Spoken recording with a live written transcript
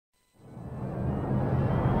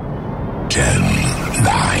10,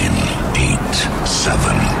 9, 8, 7,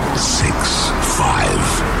 6, 5,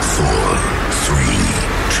 4, 3,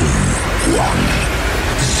 2, 1,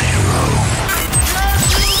 0.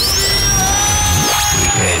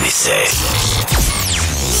 Pripremi se.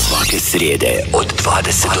 Svake srijede od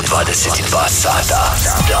 20 do 22 sata.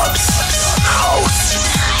 Dubs, house.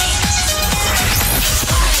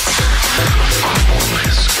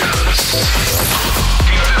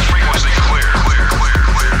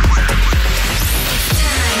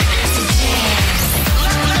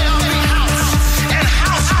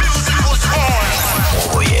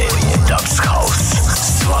 Ovo je Dubs House.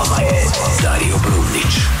 S vama je Dario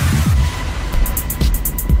Brundić.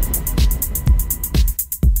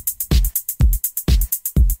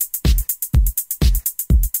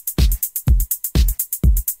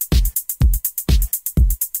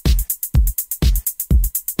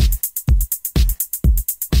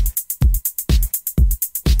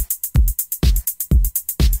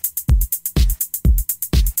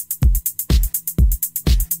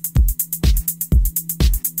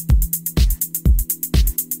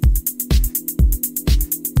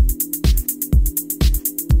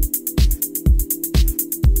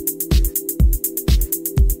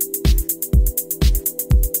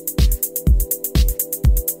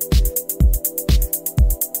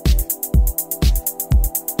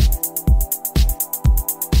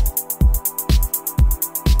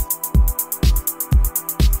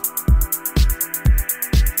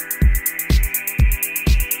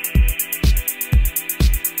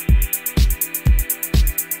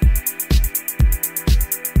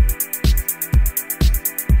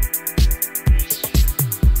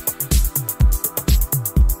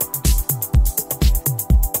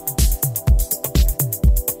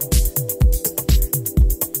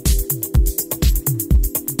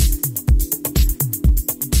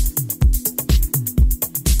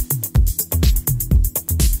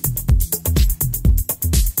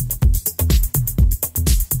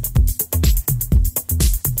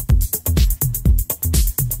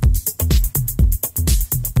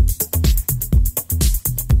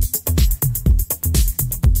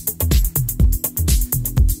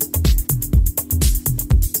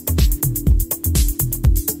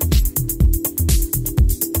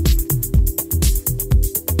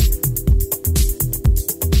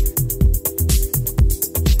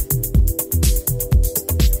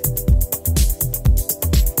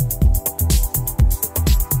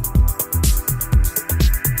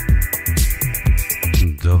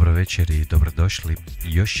 večer i dobrodošli.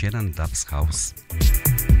 Još jedan Dubs House.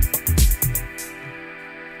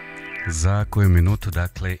 Za koju minutu,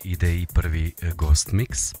 dakle, ide i prvi Ghost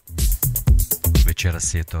Mix.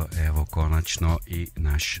 Večeras je to, evo, konačno i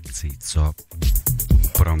naš Tzi Tzo u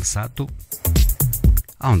prvom satu.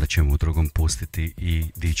 A onda ćemo u drugom pustiti i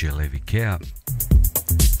DJ Levi-K-a.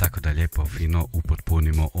 Tako da lijepo, fino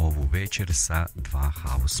upotpunimo ovu večer sa dva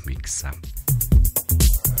house miksa.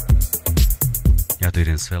 Ja to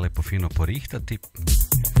idem sve lepo fino porihtati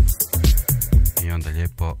i onda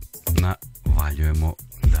lijepo navaljujemo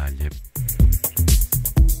dalje.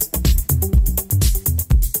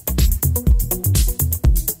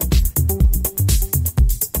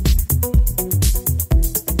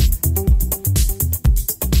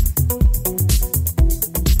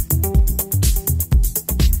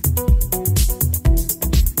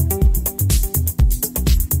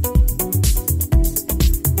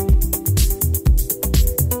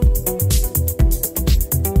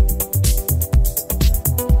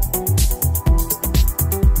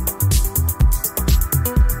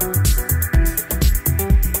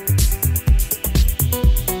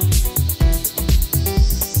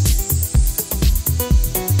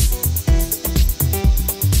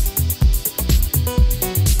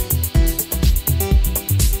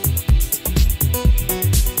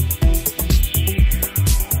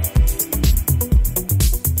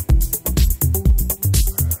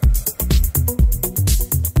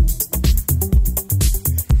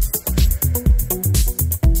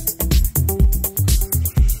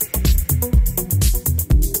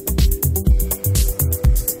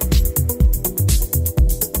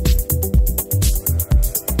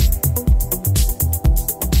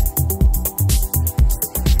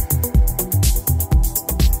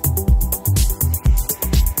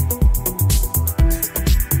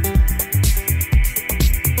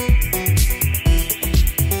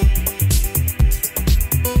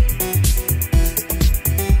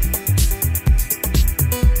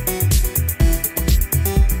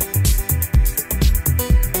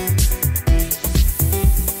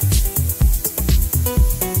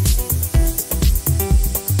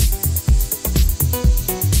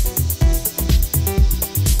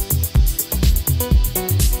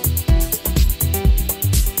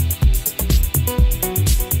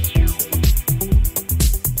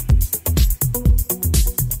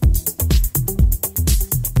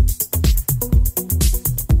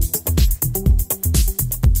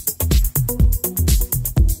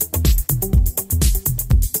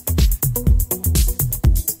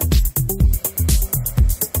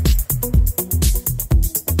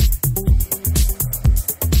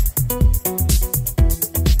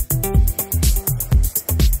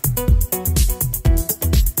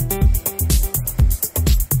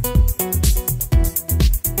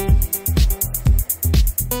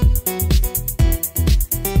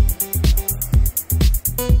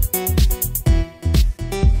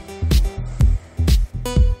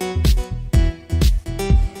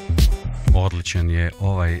 odličan je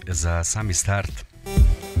za sami start.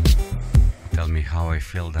 Tell me how I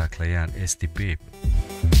feel, dakle jedan STP.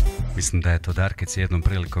 Mislim da je to Darkec jednom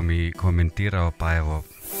prilikom i komentirao, pa evo,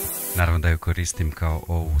 naravno da ju koristim kao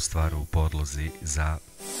ovu stvar u podlozi za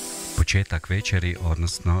početak večeri,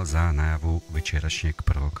 odnosno za najavu večerašnjeg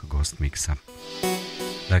prvog Ghost Mixa.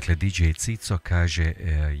 Dakle, DJ Tzi Tzo kaže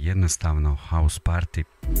jednostavno house party,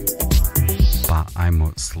 pa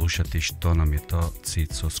ajmo slušati što nam je to Tzi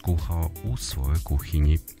Tzo skuhao u svojoj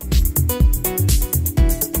kuhinji.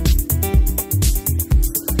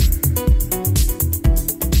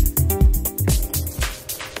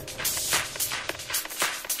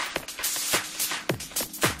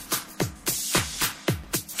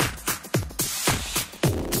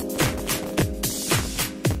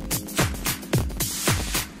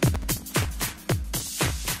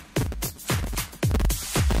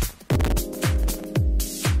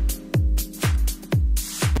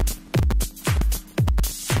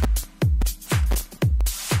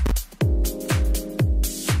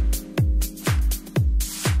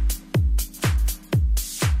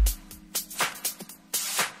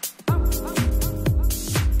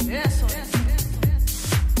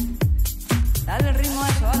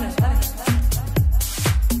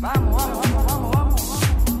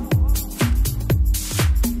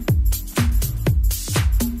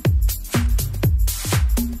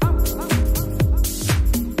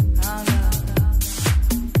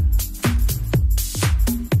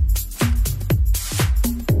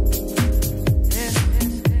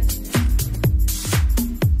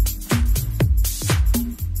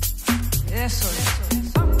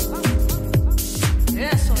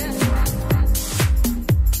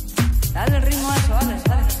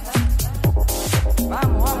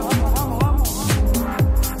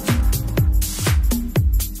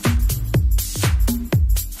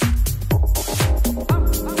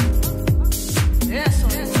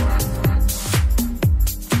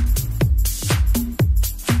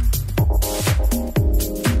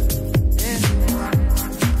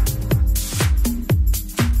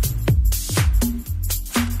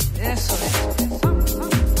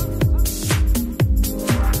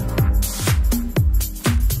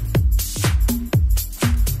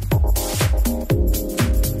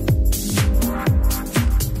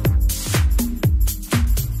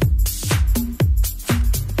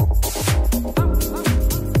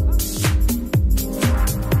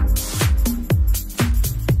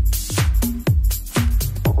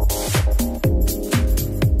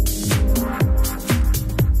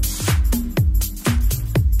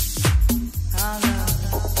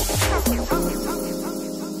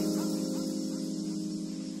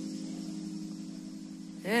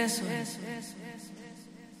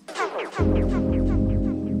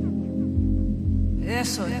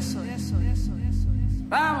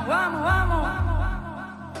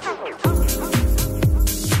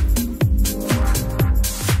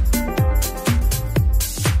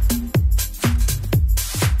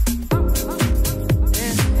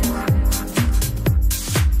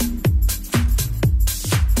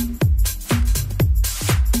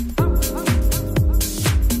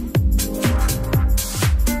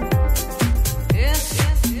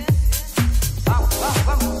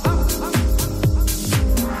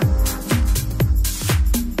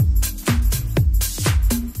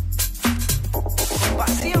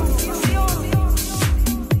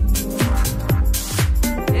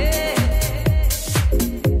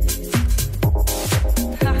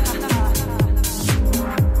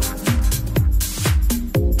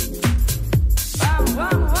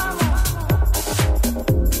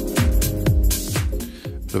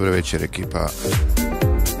 Dobro večer ekipa,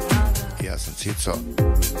 ja sam Tzi Tzo.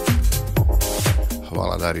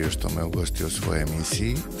 Hvala Dariju što me ugostio u svojoj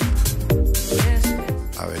emisiji,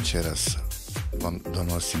 a večeras vam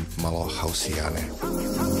donosim malo hausijane.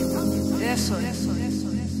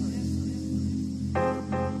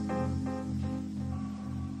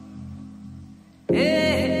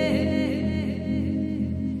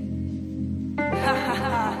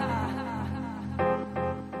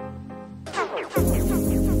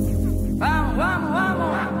 Vamos, vamos,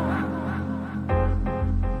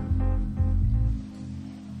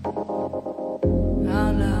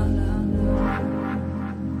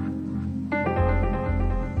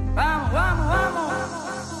 vamos.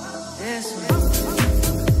 Eso.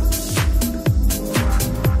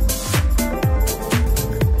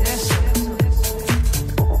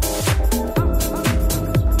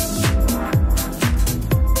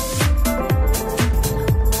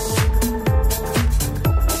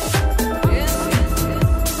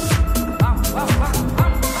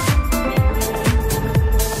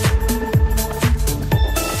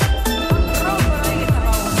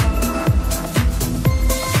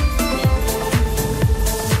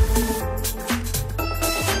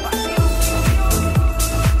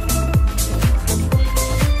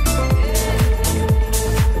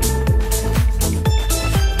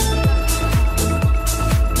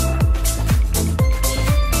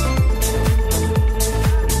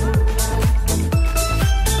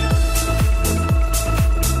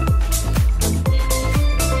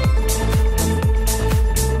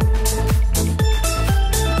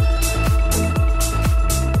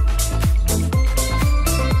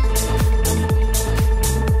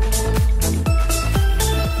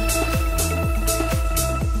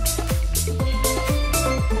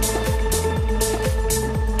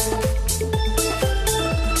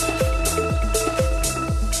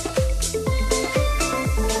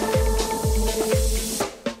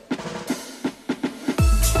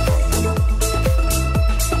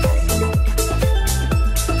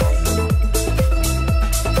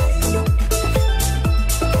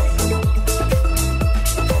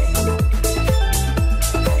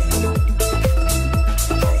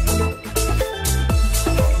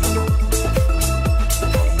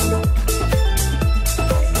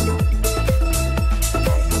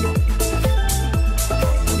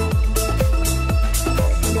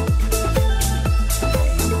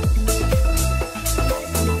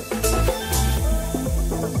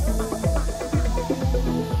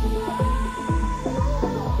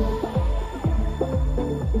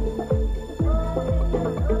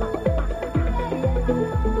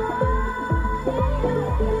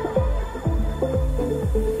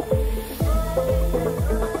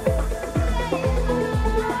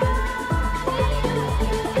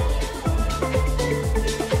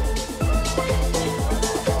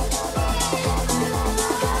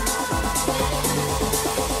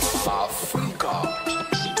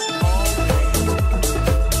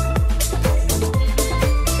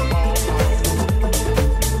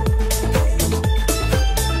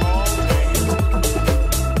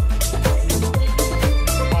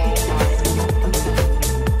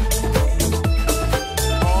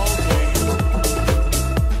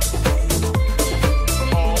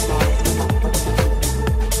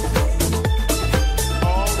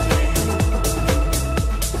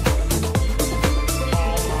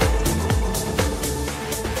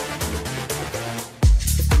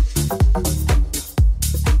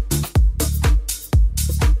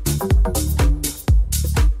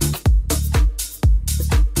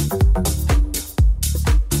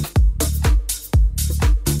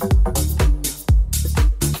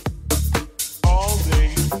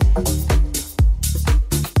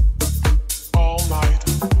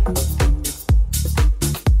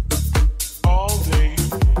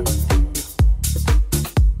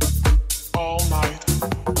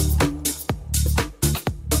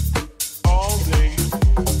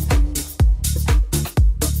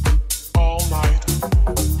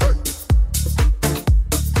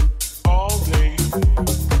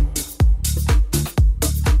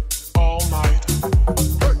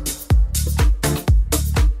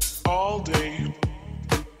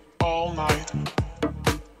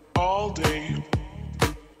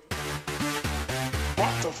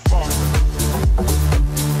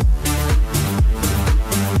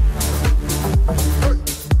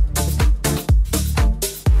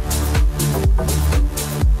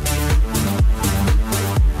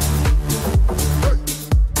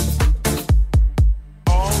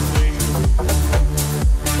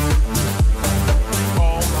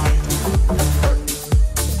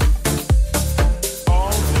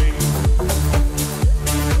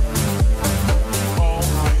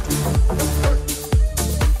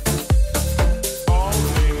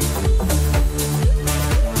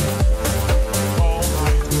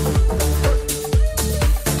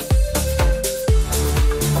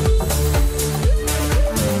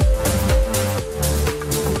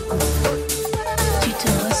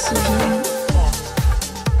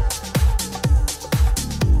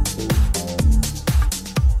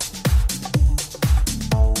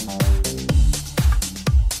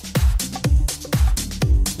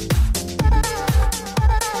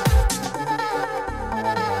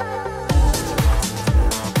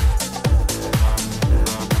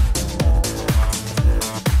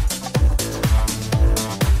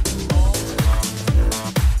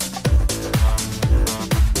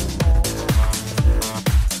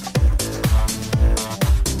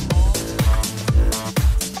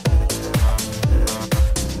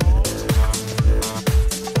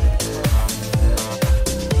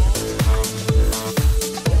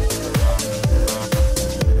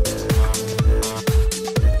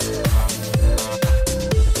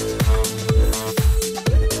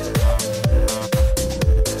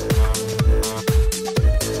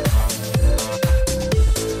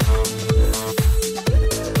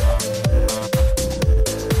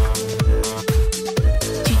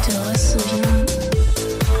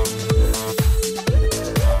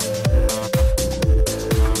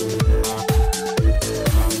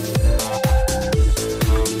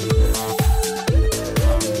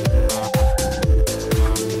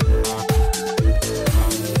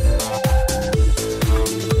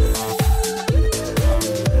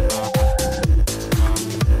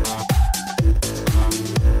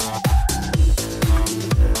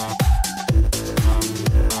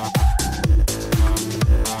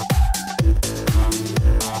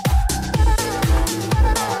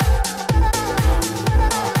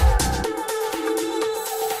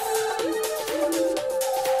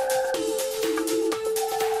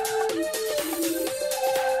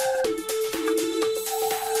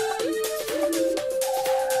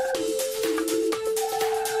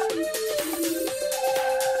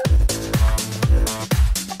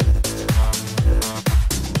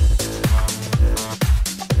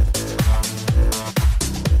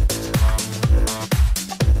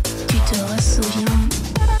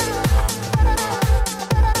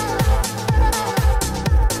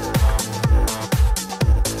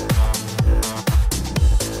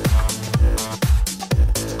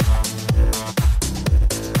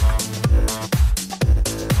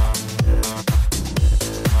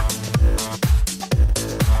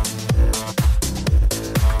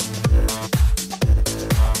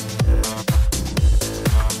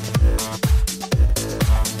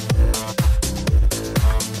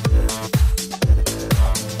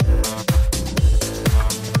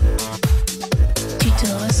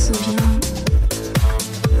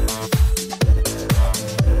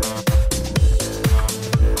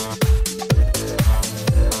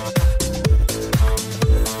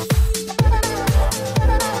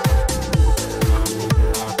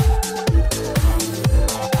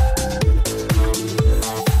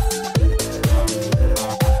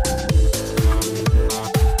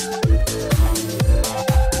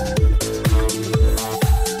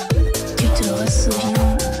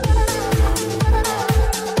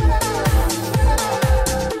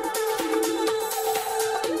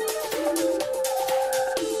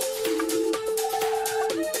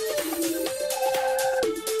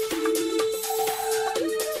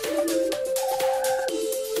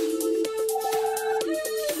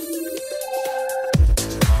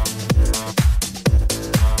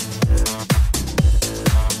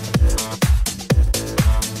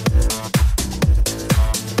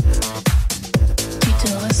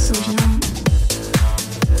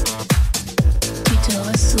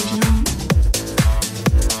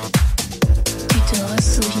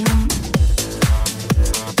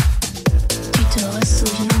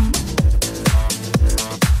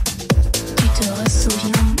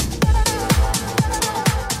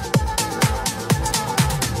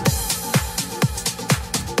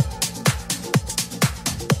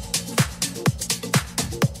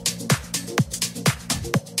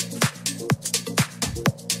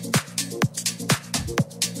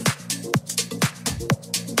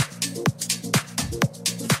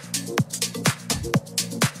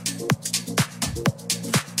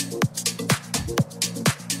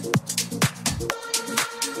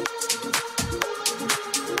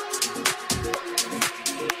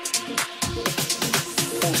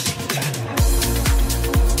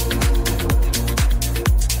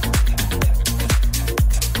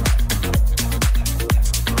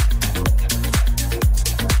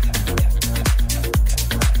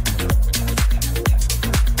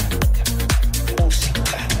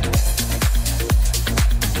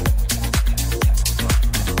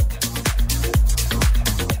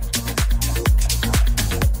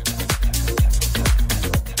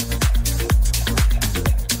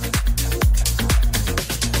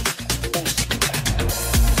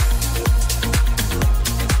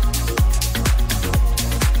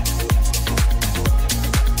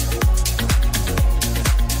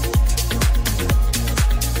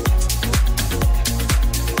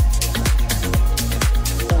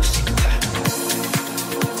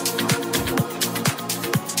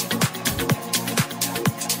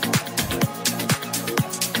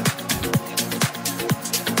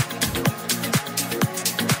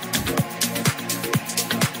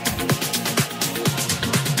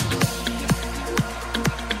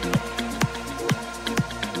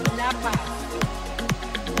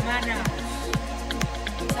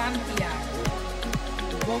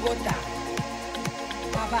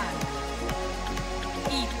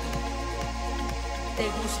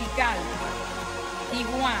 Tegucigalpa,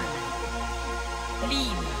 Tijuana,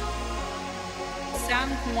 Lima, San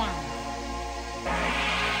Juan,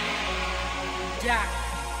 Yaque,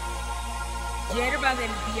 Hierba del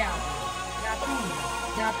Diablo, Datura,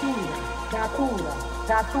 Datura,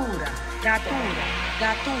 Datura, Datura,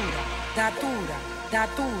 Datura, Datura,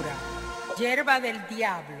 Datura, Hierba del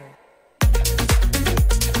Diablo.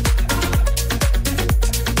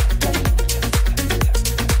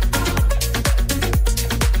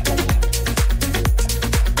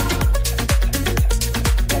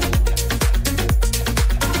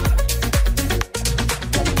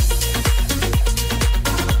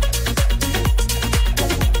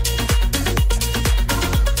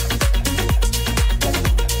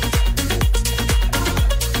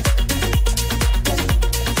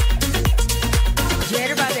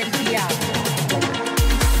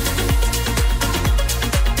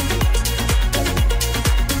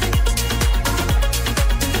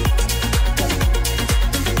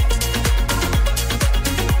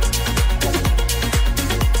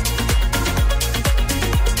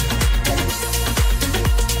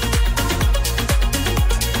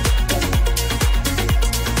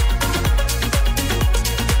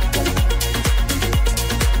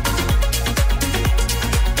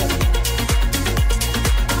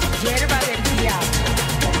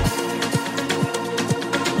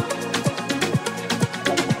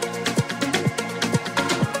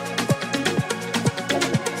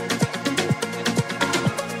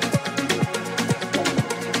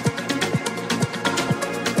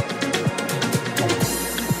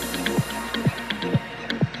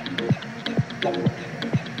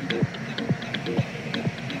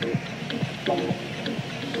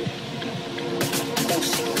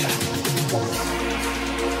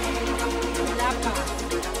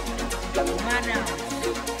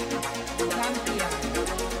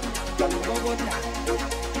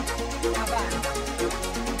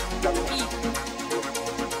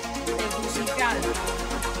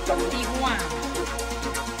 Tijuana,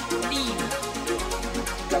 Lima,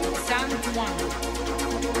 San Juan,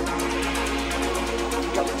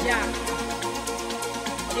 Yaque,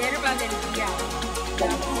 Hierba del Diablo,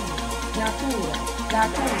 Datura,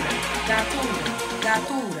 Datura, Datura,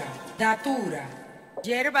 Datura, Datura,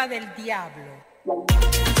 Hierba del Diablo.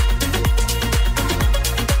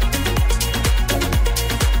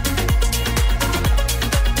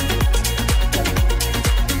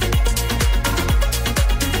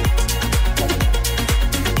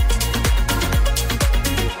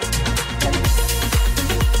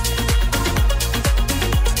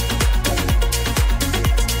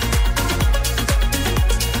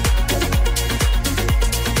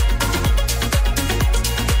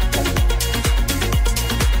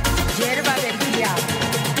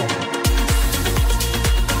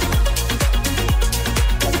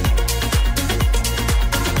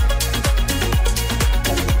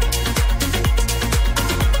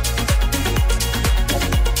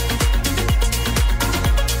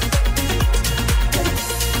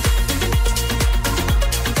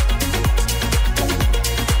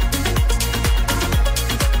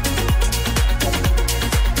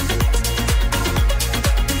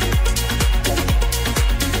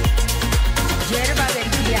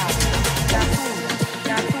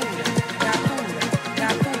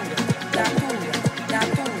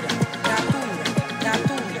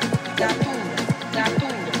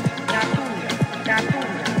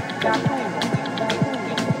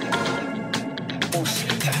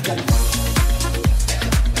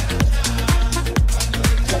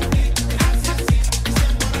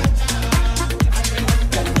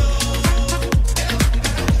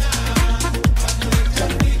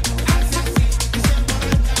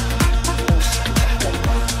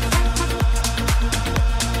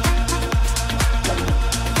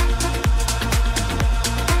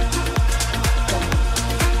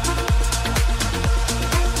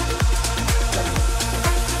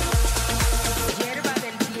 Hierba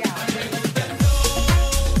del Diablo.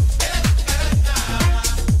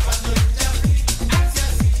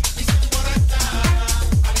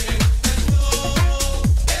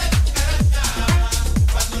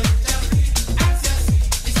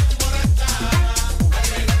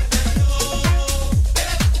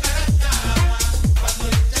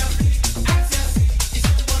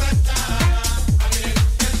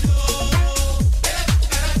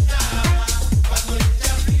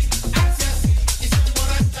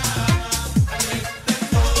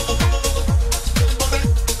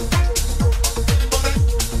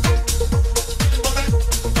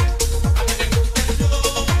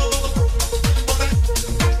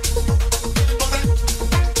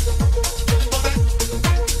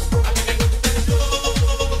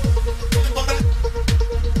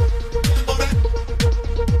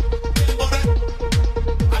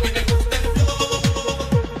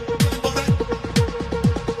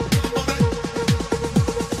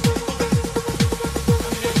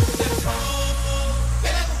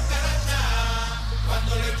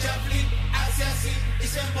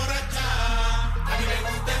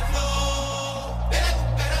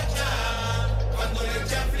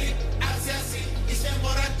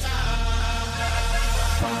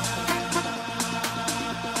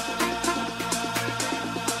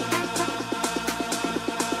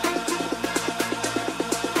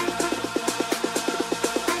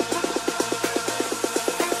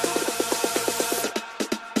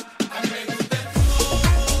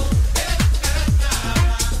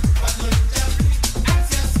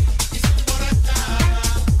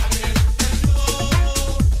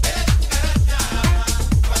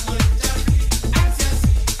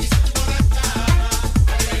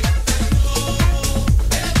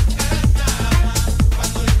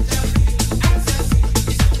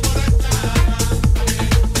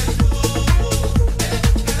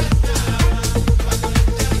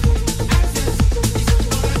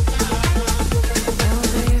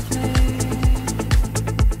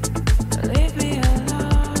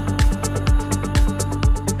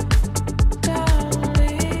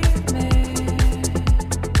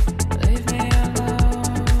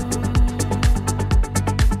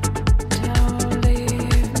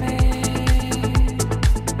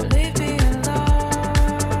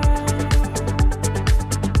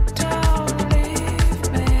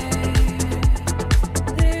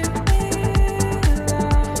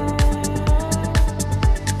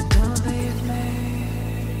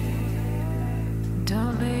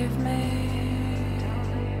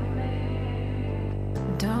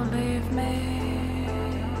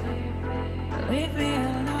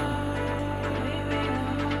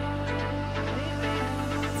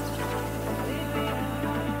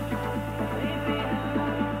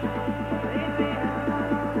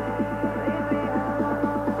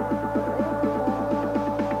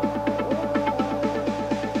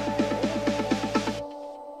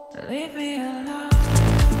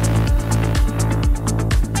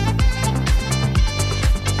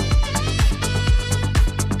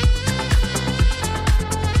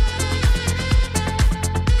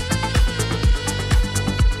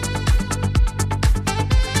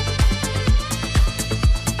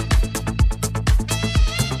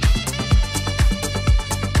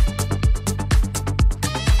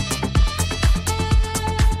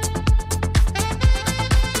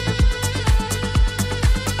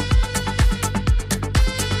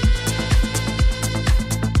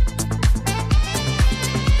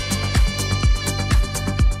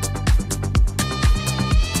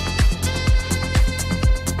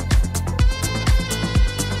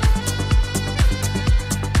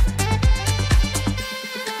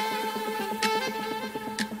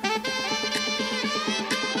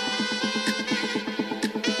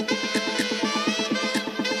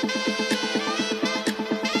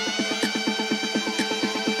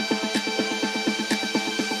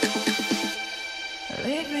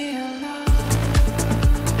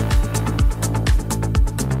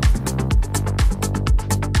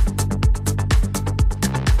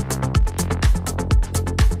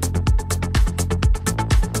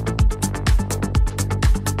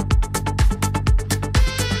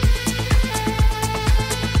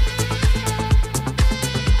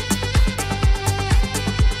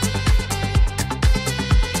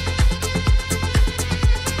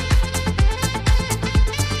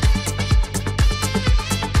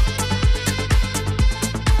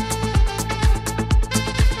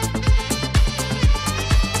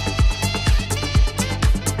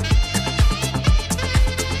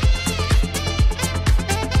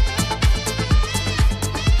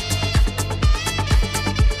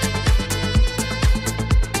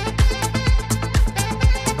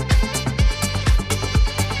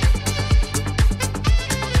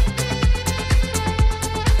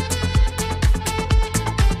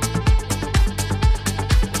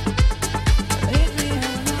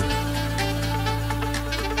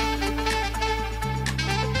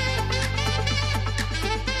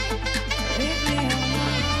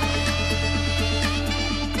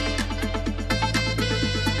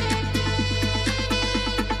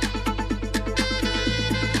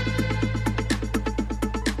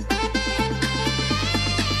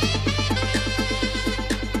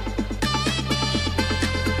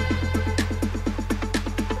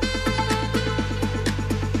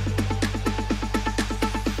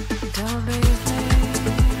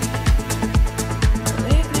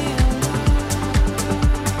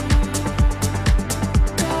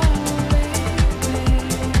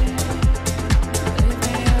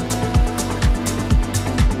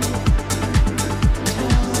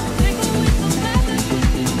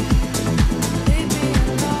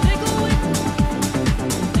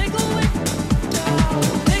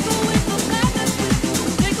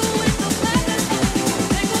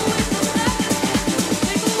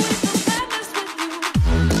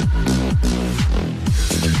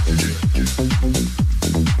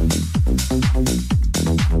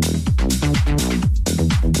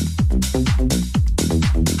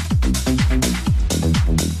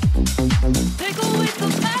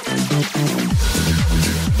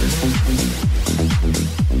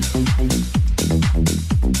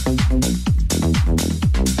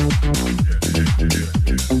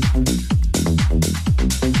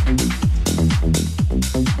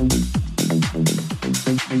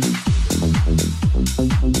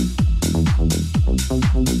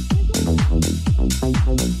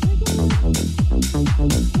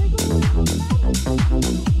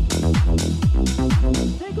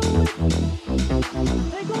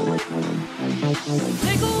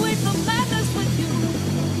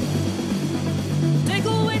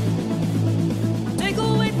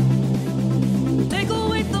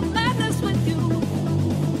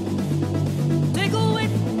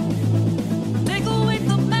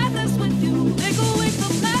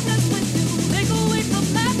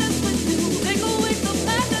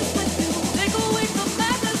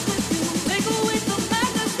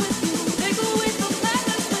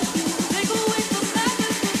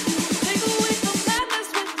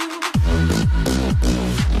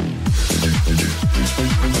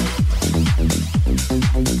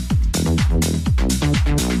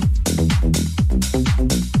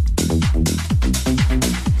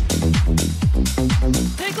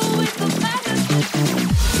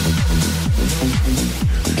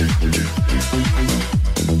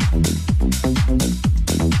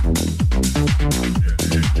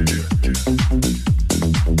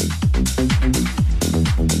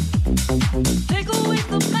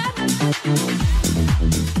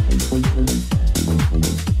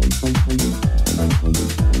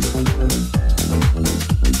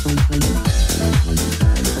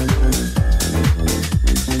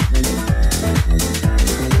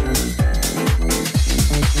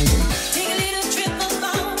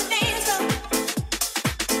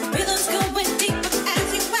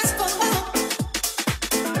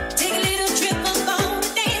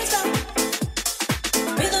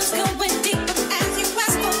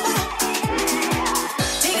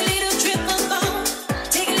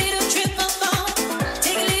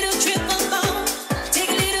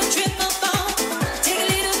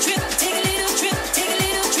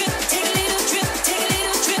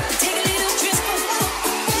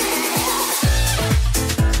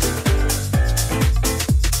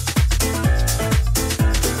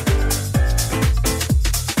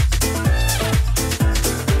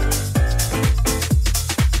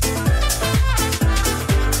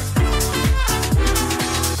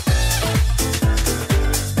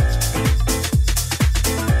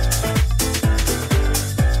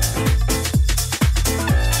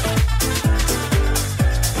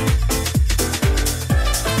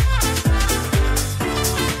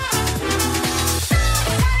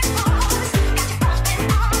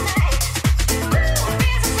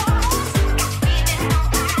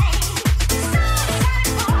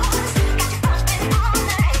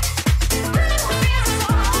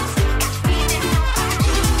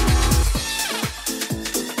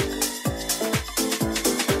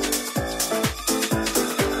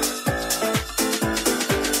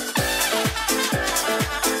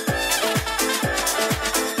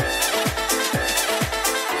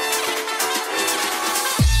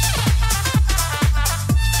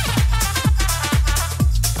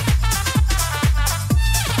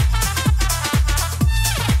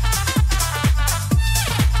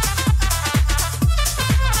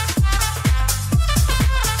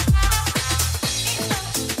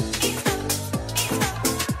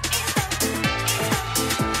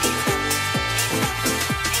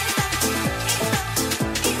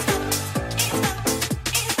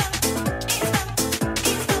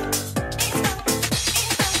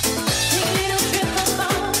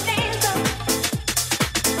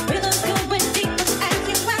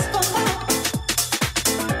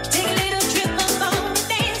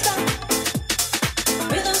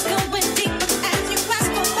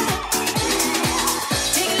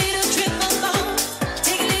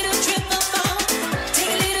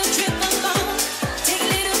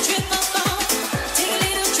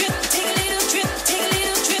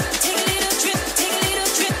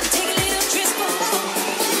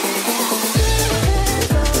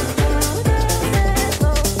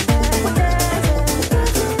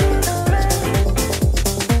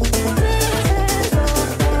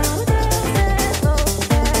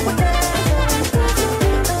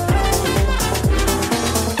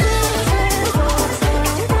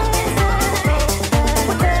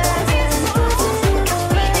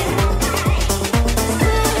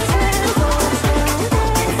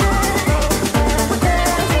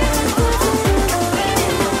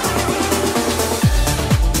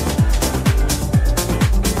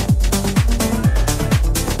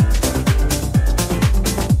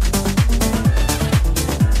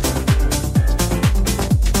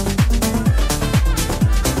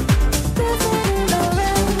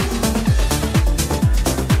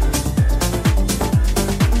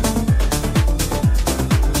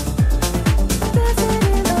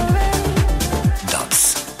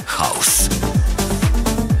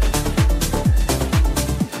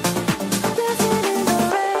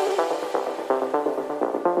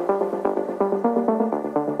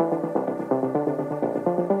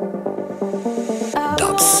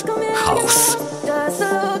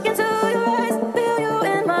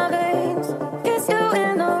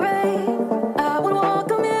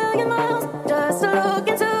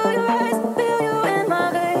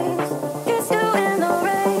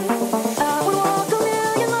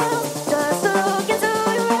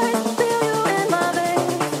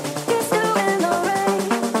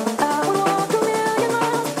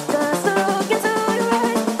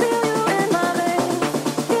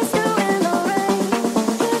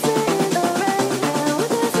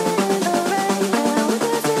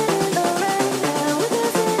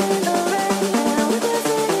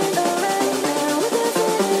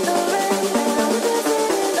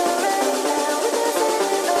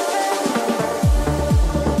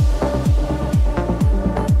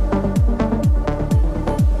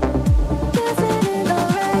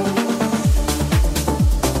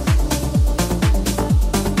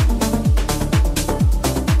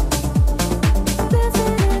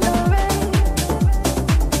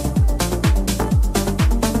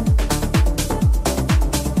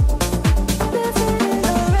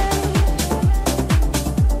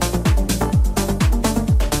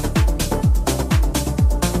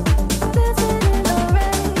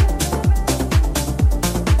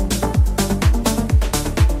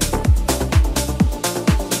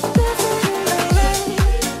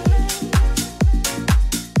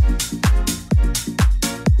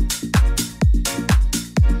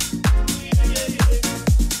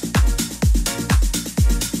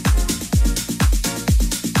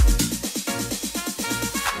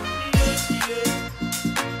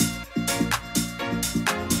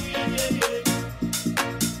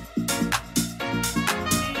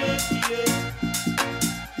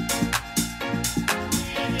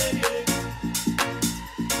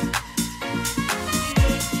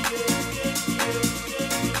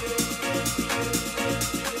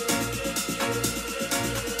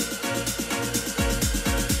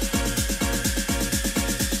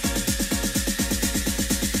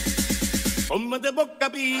 Come te può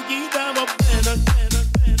capire chi stavo bene, bene,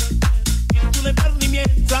 bene, bene. Tu le parli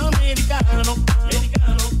miezza americano,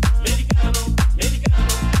 americano, americano,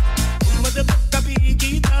 americano. Come te può capire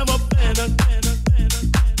chi stavo bene, bene, bene,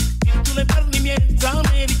 bene. Tu le parli miezza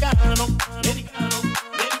americano, americano,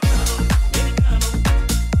 americano, americano.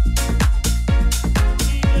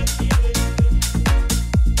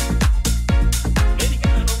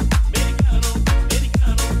 Americano, americano,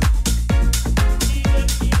 americano.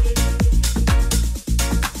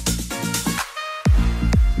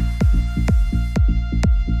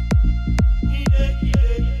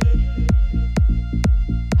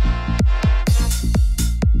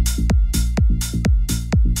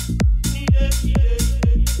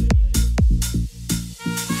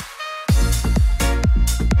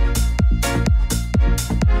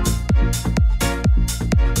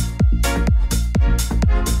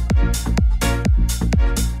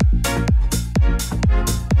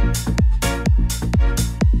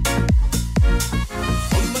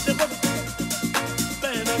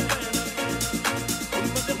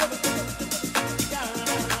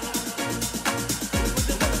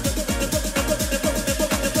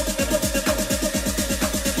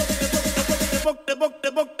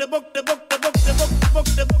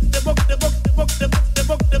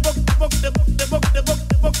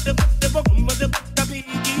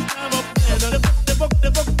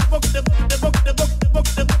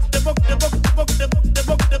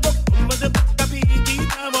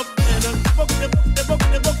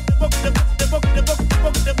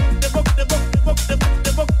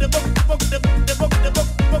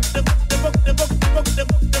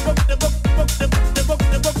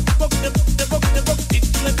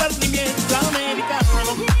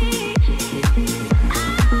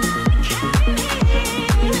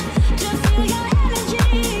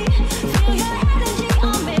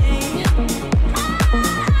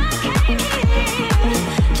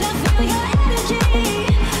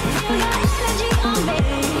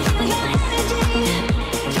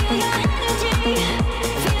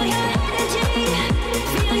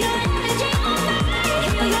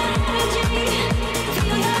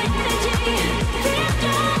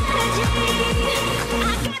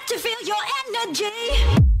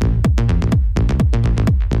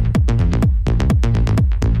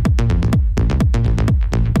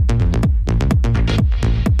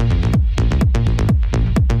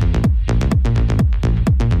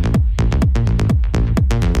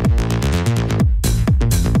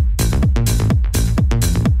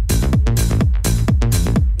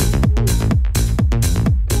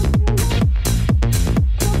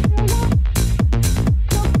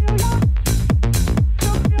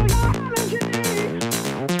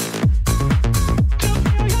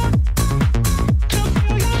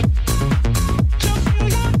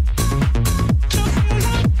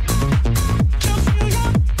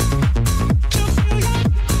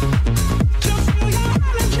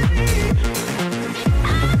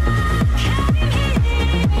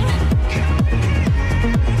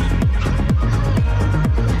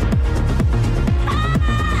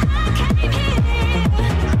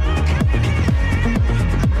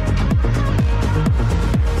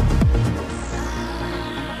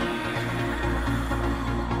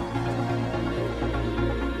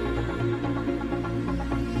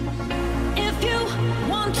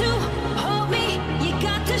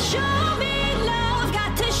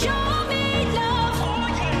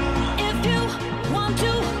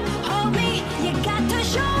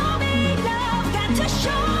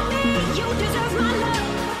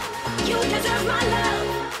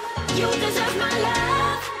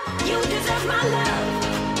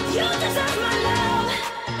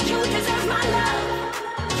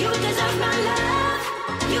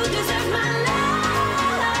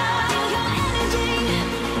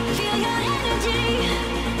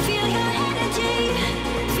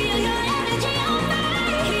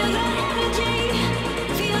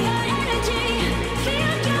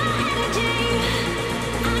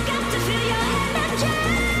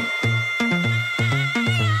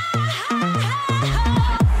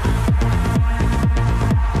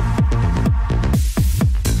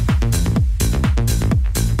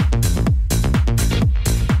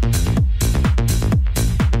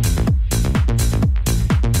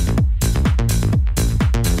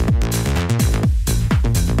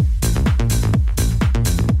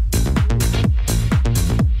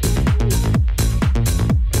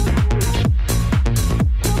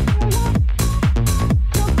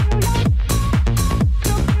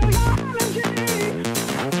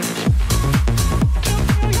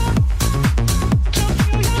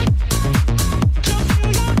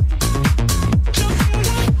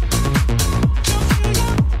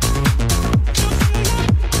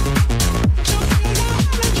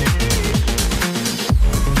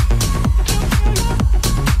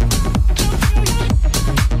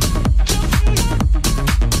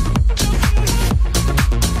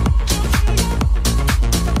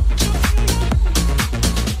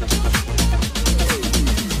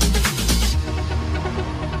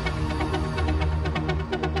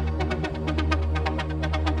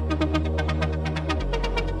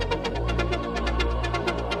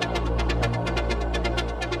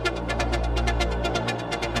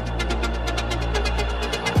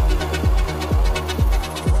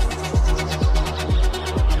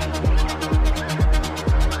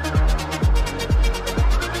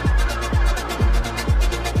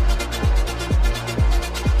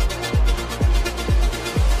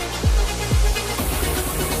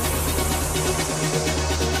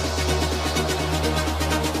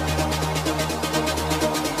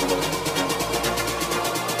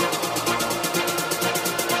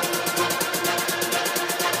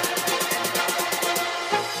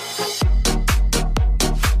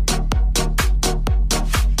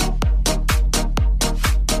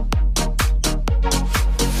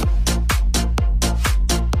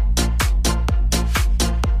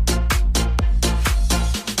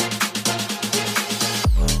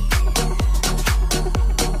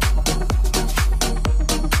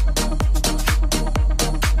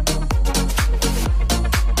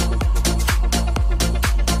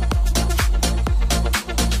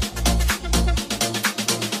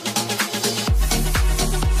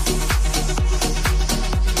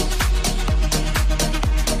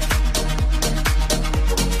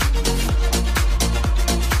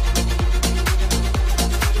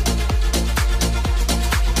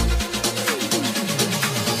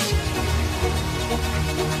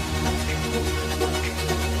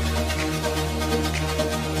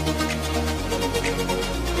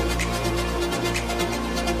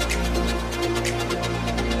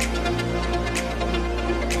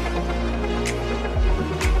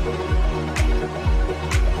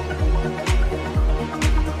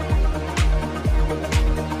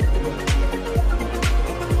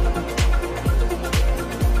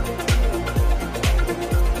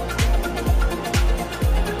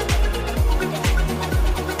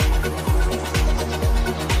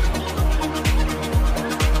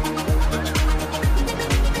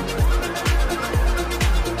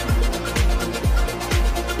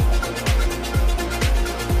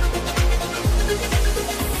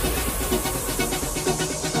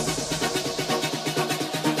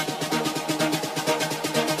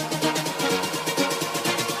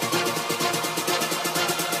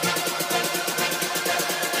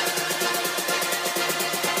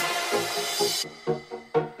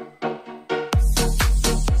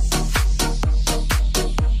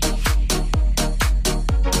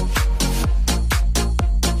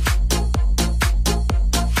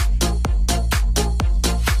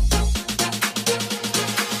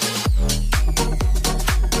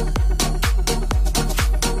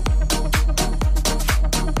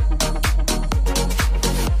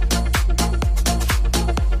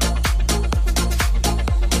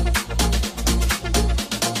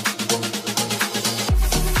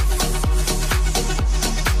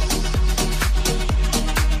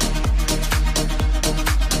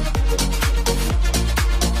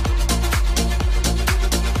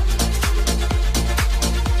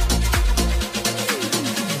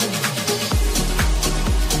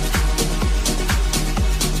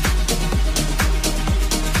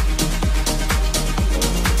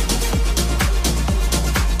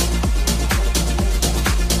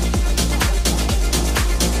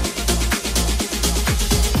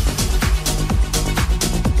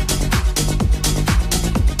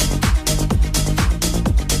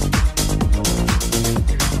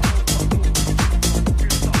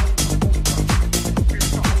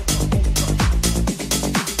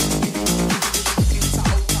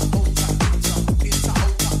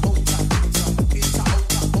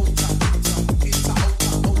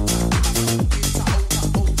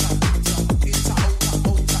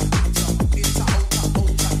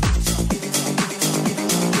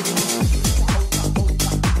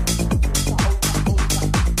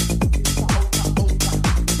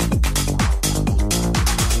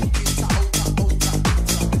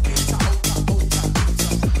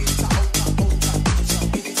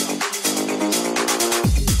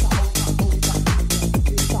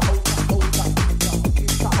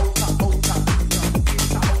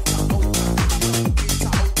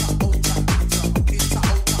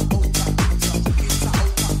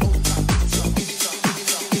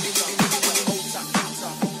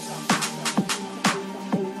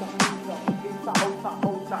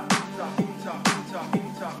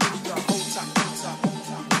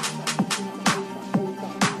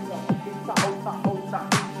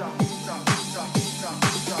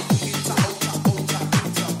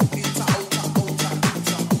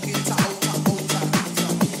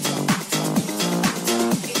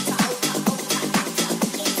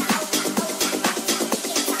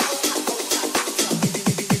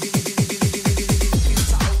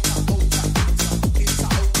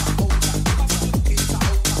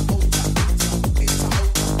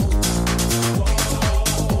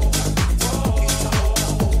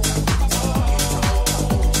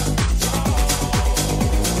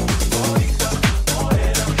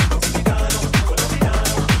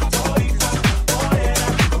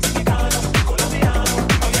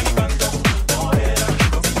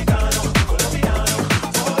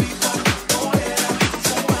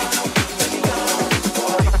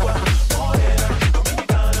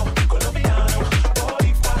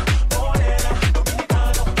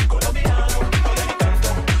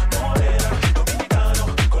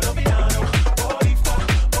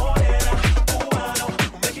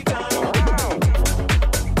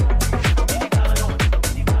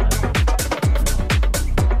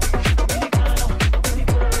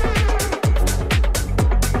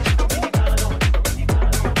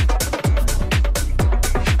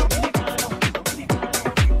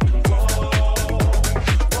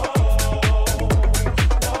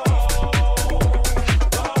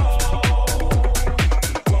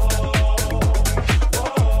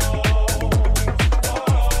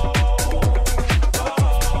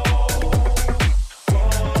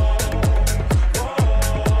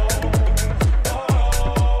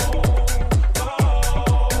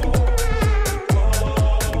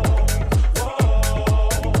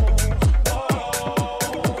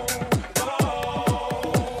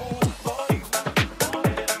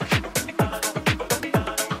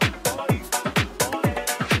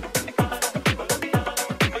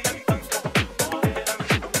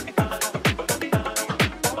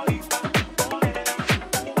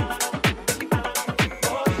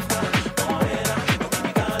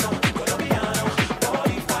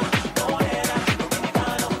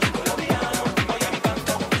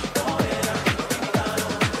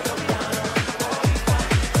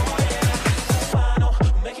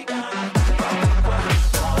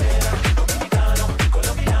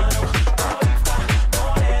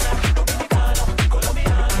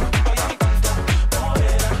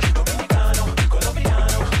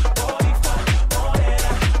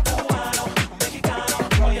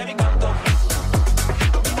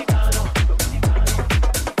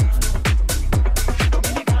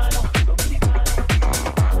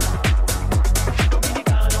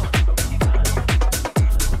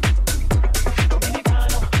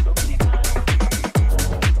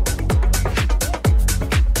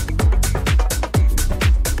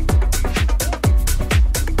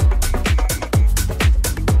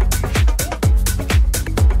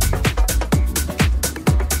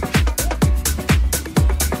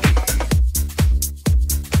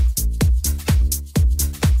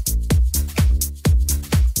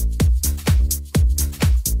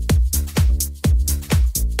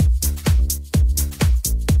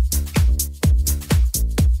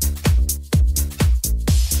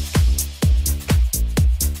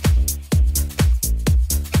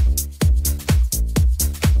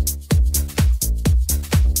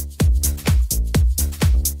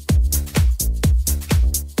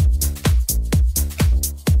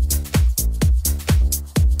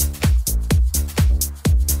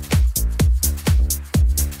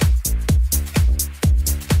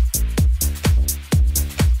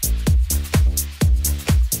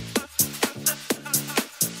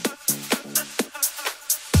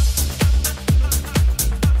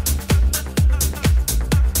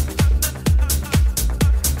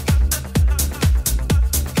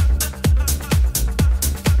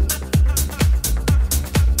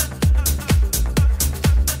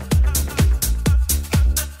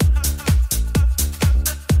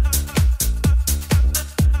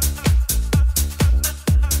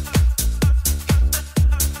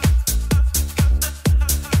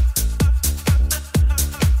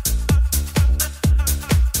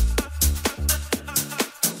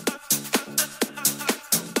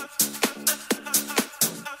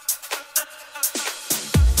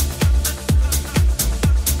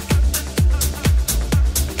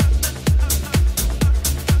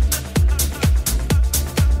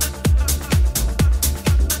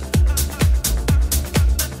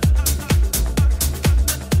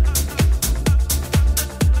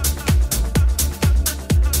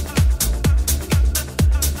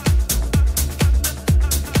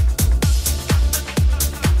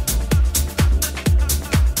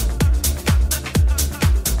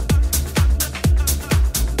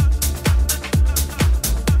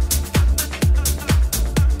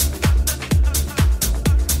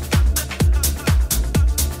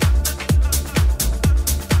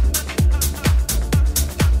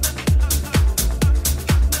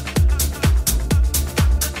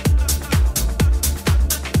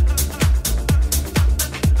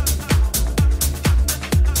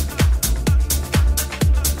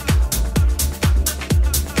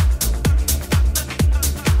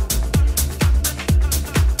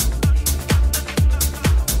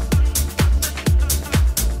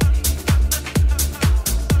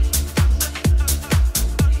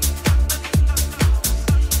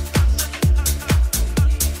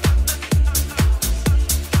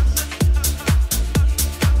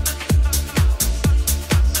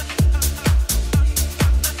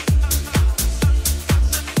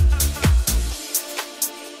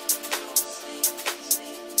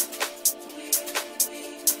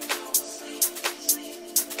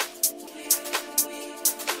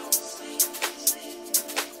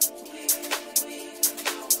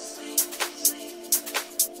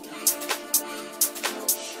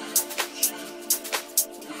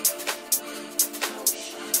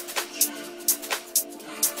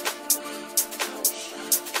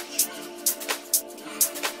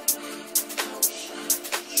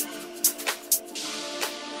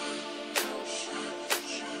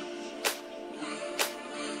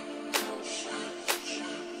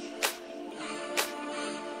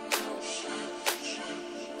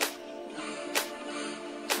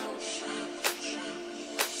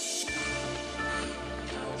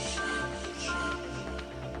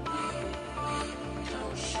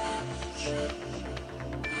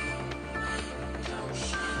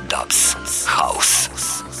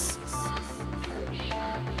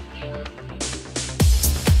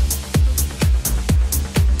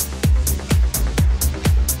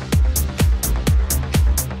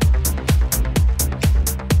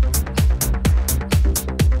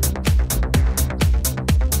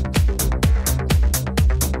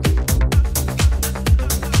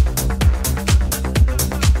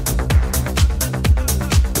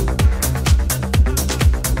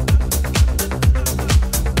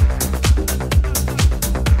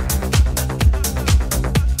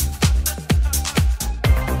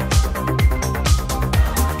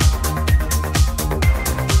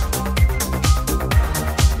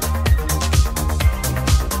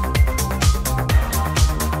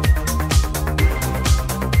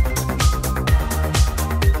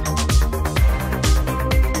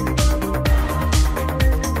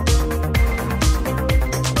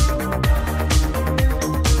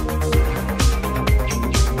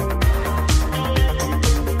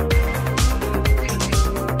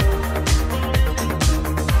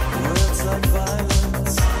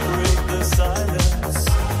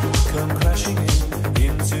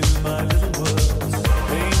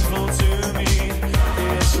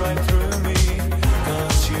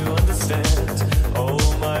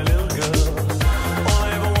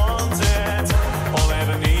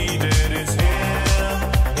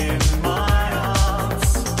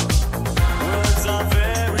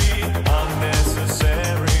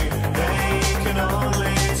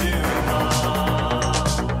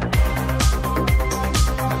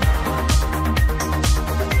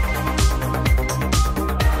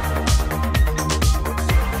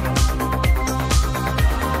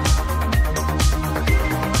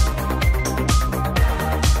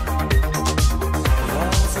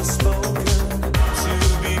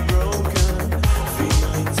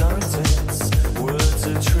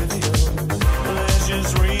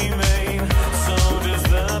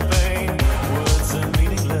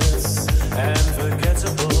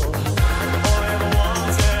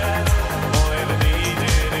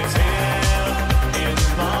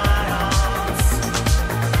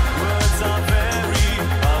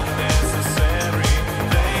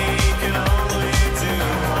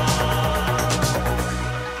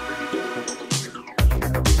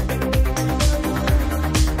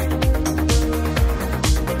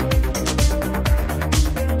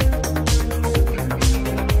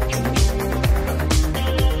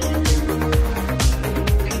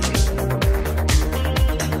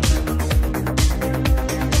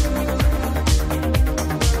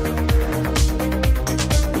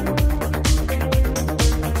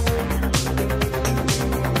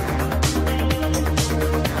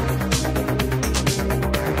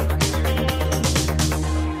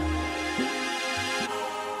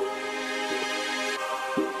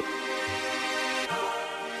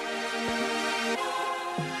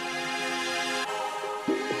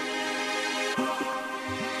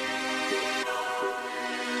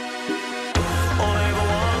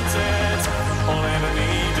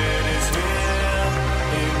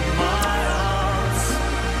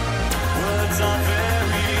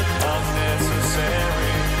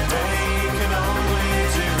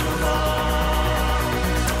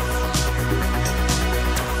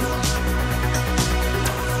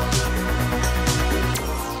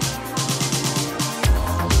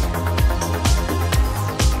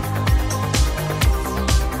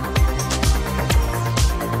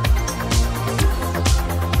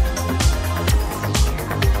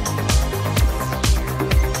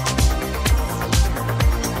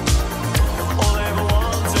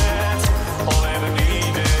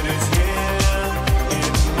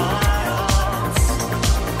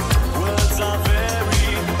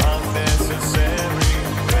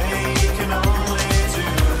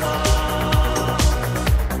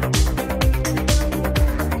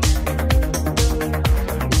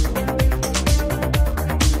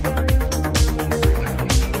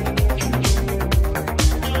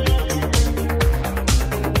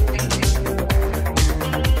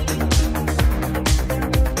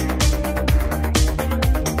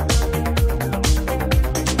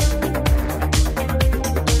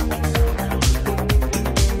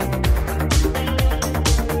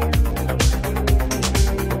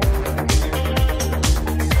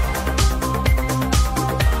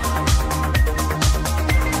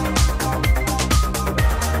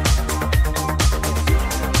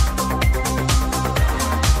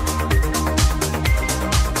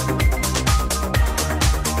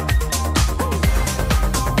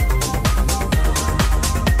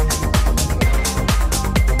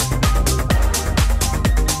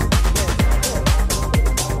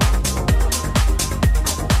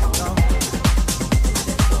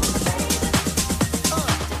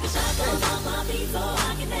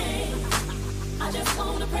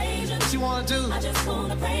 What you wanna do? I just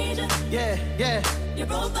wanna praise you. Yeah, yeah. You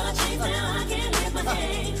broke the chains, now I can't lift my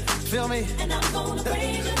hands. Feel me? And I'm gonna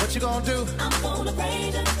praise you. What you gonna do? I'm gonna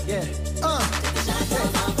praise you. Yeah. Take the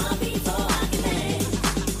shackles off my feet so I can dance.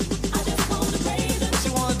 I just wanna praise you. What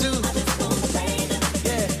you wanna do? I just wanna praise you.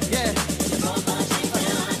 Yeah, yeah. You broke the chains,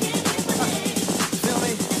 now I can't lift my hands. Feel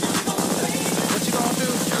me? And I'm gonna praise you. What you gonna do?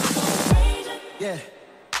 I'm gonna praise you. Yeah.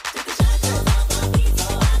 Take the shackles off my feet so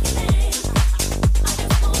I can dance. I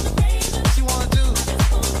just wanna praise you. What you wanna do? I just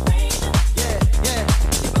wanna praise you. Yeah, yeah.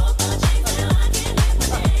 You broke the chains, now I can't lift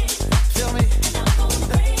my hands. Feel me? And I'm gonna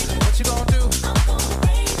praise you. What you gonna do? I'm gonna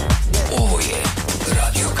praise you. Ovo je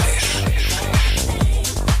Radio Crash.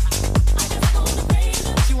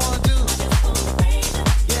 What you wanna do?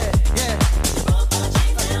 Yeah, yeah.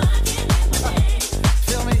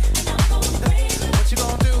 Feel me? What you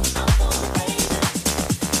gonna do?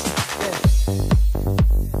 Yeah.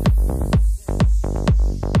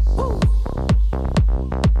 Woo.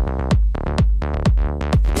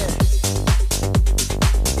 Yeah.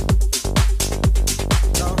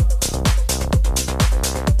 No.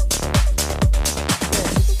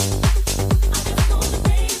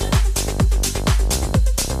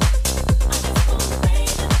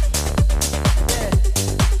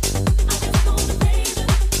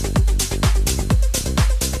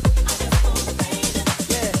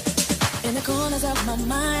 In the corners of my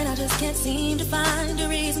mind, I just can't seem to find a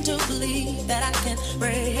reason to believe that I can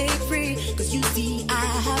break free. Cause you see, I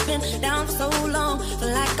have been down for so long,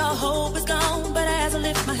 feel like all hope is gone. But as I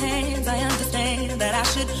lift my hands, I understand that I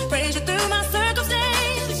should praise you through my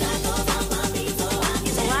circumstance.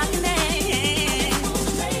 So I can dance.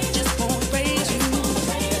 Just wanna praise you.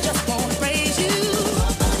 Just wanna praise you.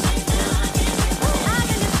 I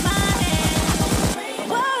can lift my hands.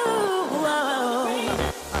 Whoa, whoa.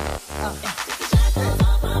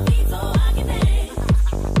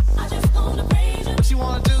 What you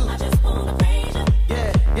wanna do?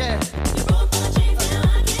 Yeah, yeah.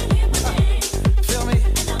 Feel me?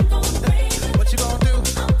 What you gonna do?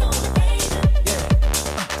 Yeah.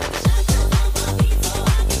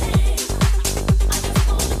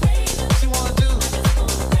 What you wanna do?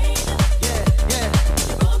 Yeah, yeah.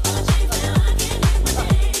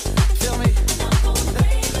 Feel me?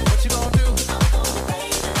 What you gonna do?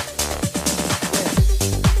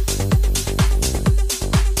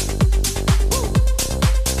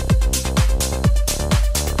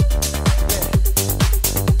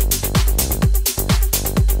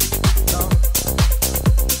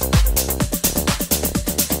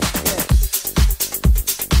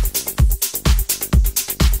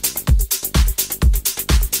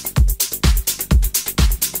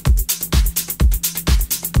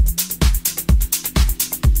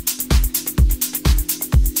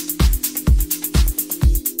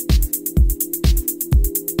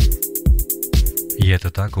 I eto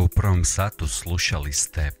tako u prvom satu slušali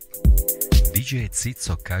ste DJ Tzi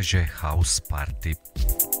Tzo kaže House Party.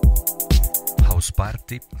 House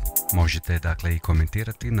Party možete dakle i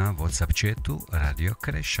komentirati na WhatsApp chatu Radio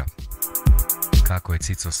Crasha. Kako je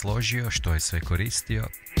Tzi Tzo složio, što je sve koristio,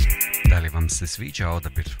 da li vam se sviđa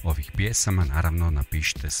odabir ovih pjesama, naravno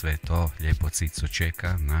napišite sve to, lijepo Tzi Tzo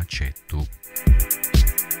čeka na chatu.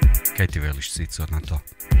 Kaj ti veliš Tzi Tzo na to?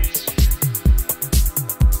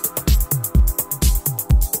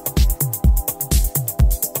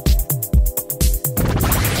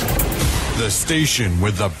 The station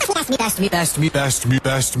with the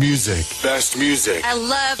best music. Best music. I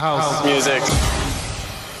love House music.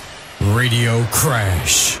 Radio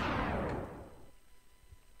Crash.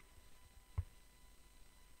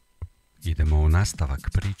 Idemo u nastavak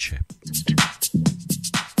priče.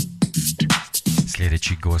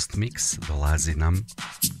 Sljedeći Ghost Mix dolazi nam,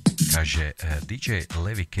 kaže DJ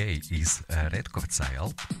Levi-K iz Retkovca, jel?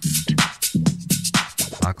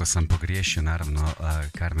 Ako sam pogriješio, naravno,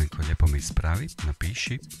 Karmenko, lijepo me ispravi,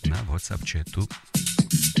 napiši na WhatsApp chatu.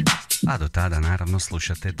 A do tada, naravno,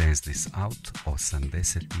 slušate Dance This Out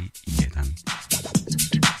 81.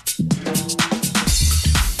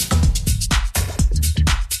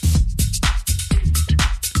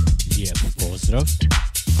 Lijep pozdrav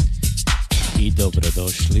i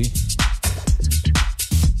dobrodošli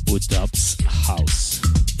u Dubs House.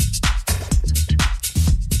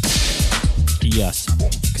 Ja sam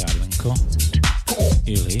Karlenko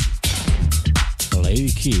ili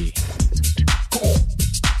Levi-K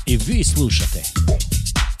i vi slušate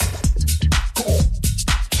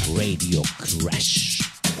Radio Crash.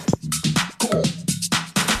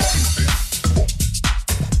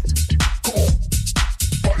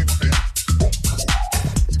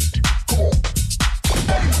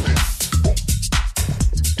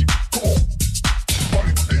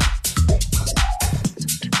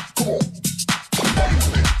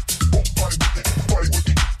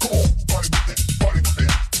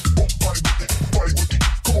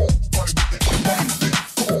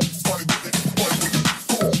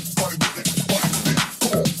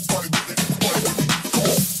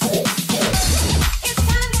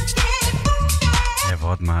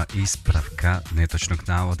 ispravka netočnog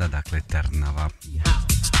navoda, dakle Trnava.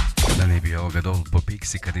 Da ne bi ovoga dol po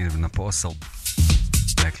piksi kad idem na posao.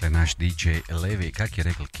 Dakle, naš DJ Levi, kak je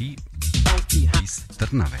rekl ki? Iz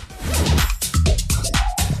Trnave.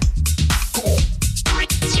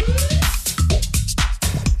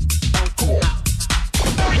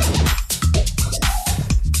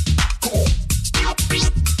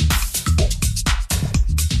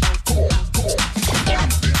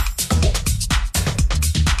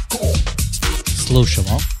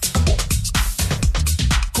 Slušamo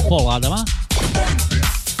Paul Adama,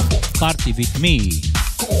 Party With Me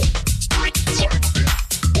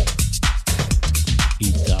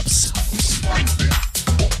i Dubs House.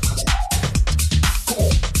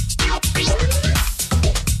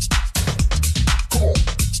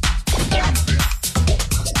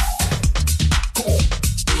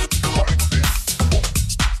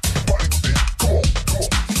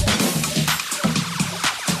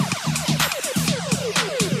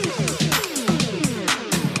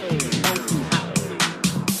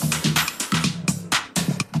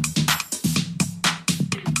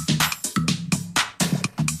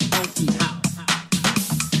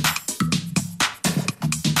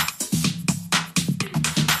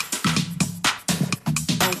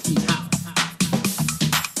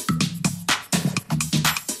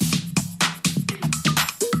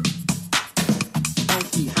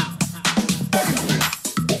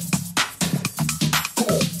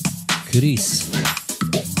 Chris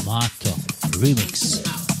Mato Remix.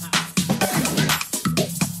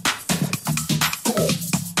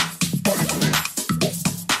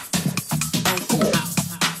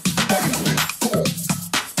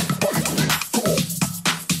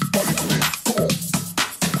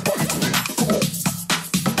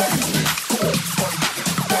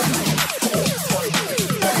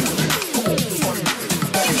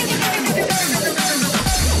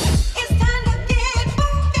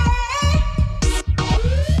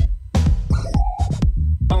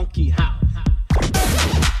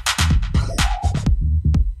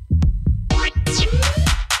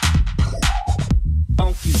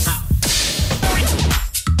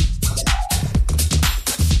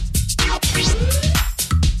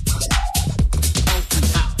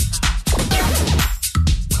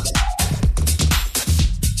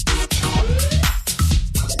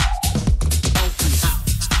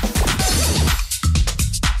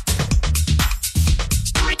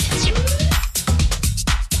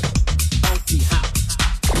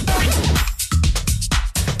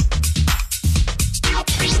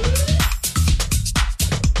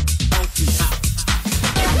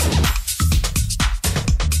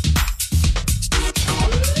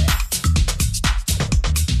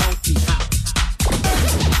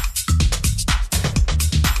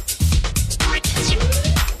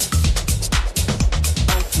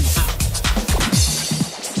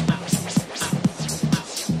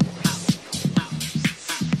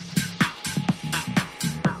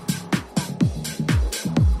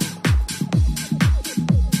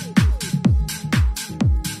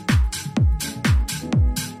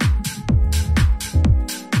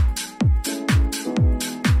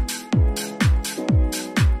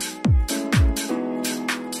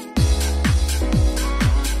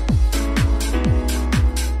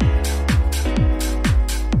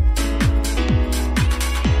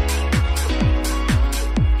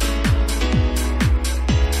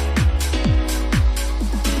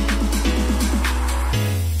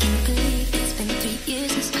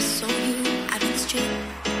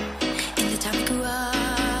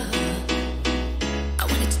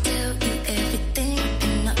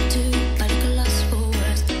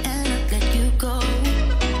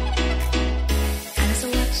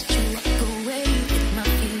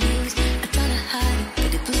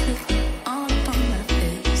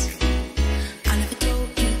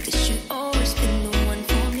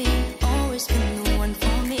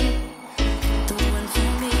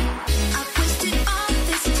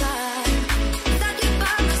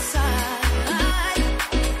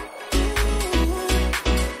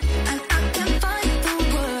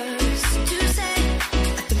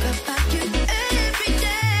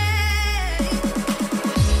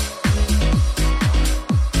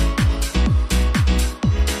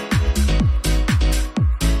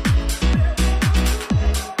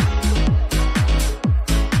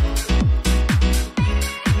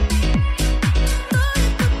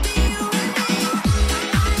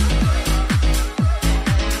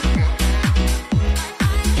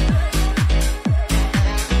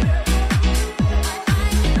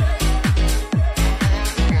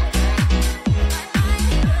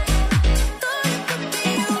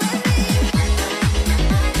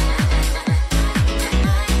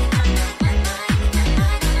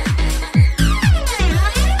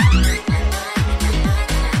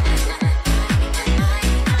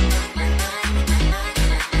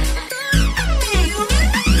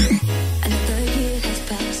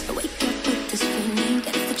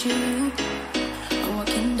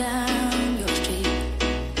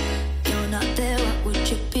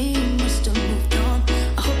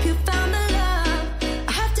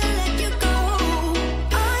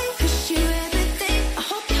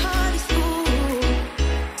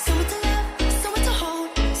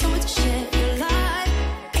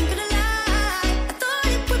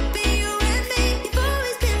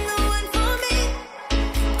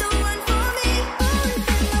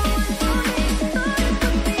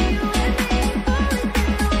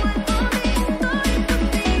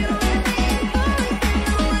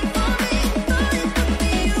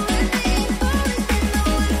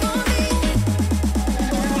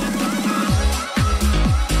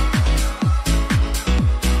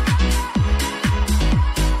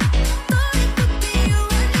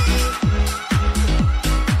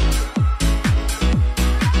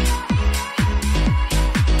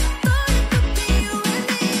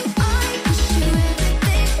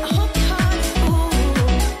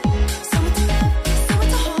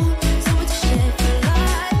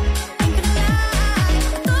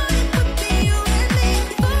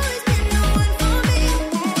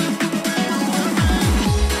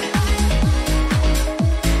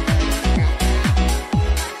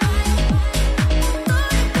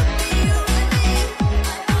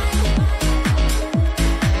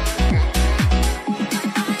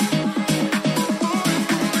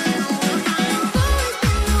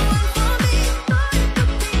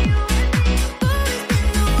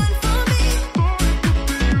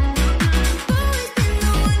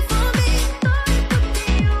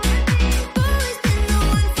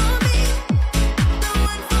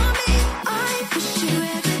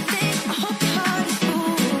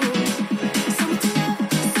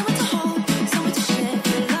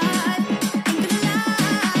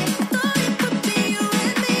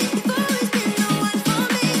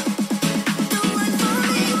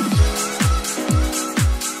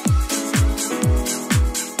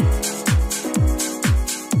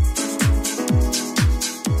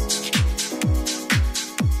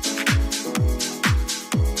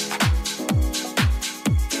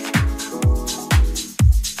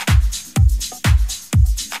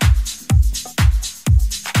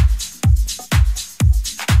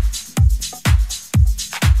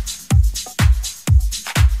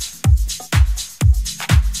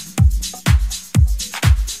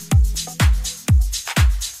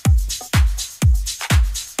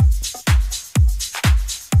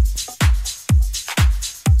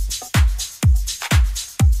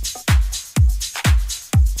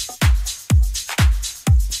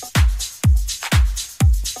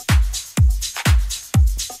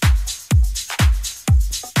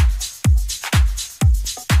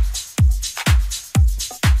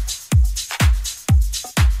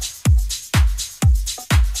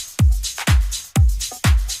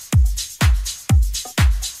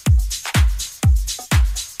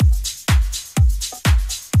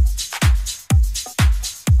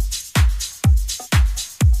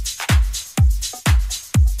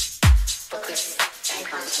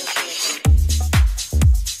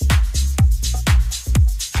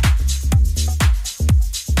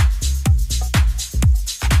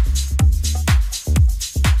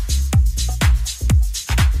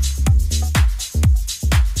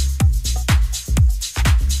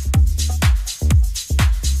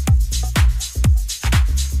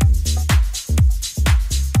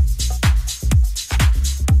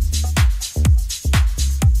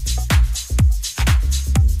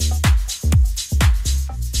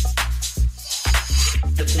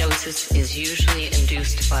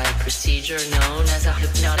 procedure known as a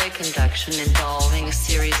hypnotic induction involving a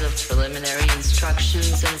series of preliminary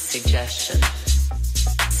instructions and suggestion.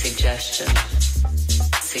 Suggestion.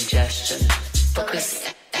 Suggestion.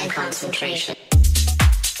 Focus and concentration.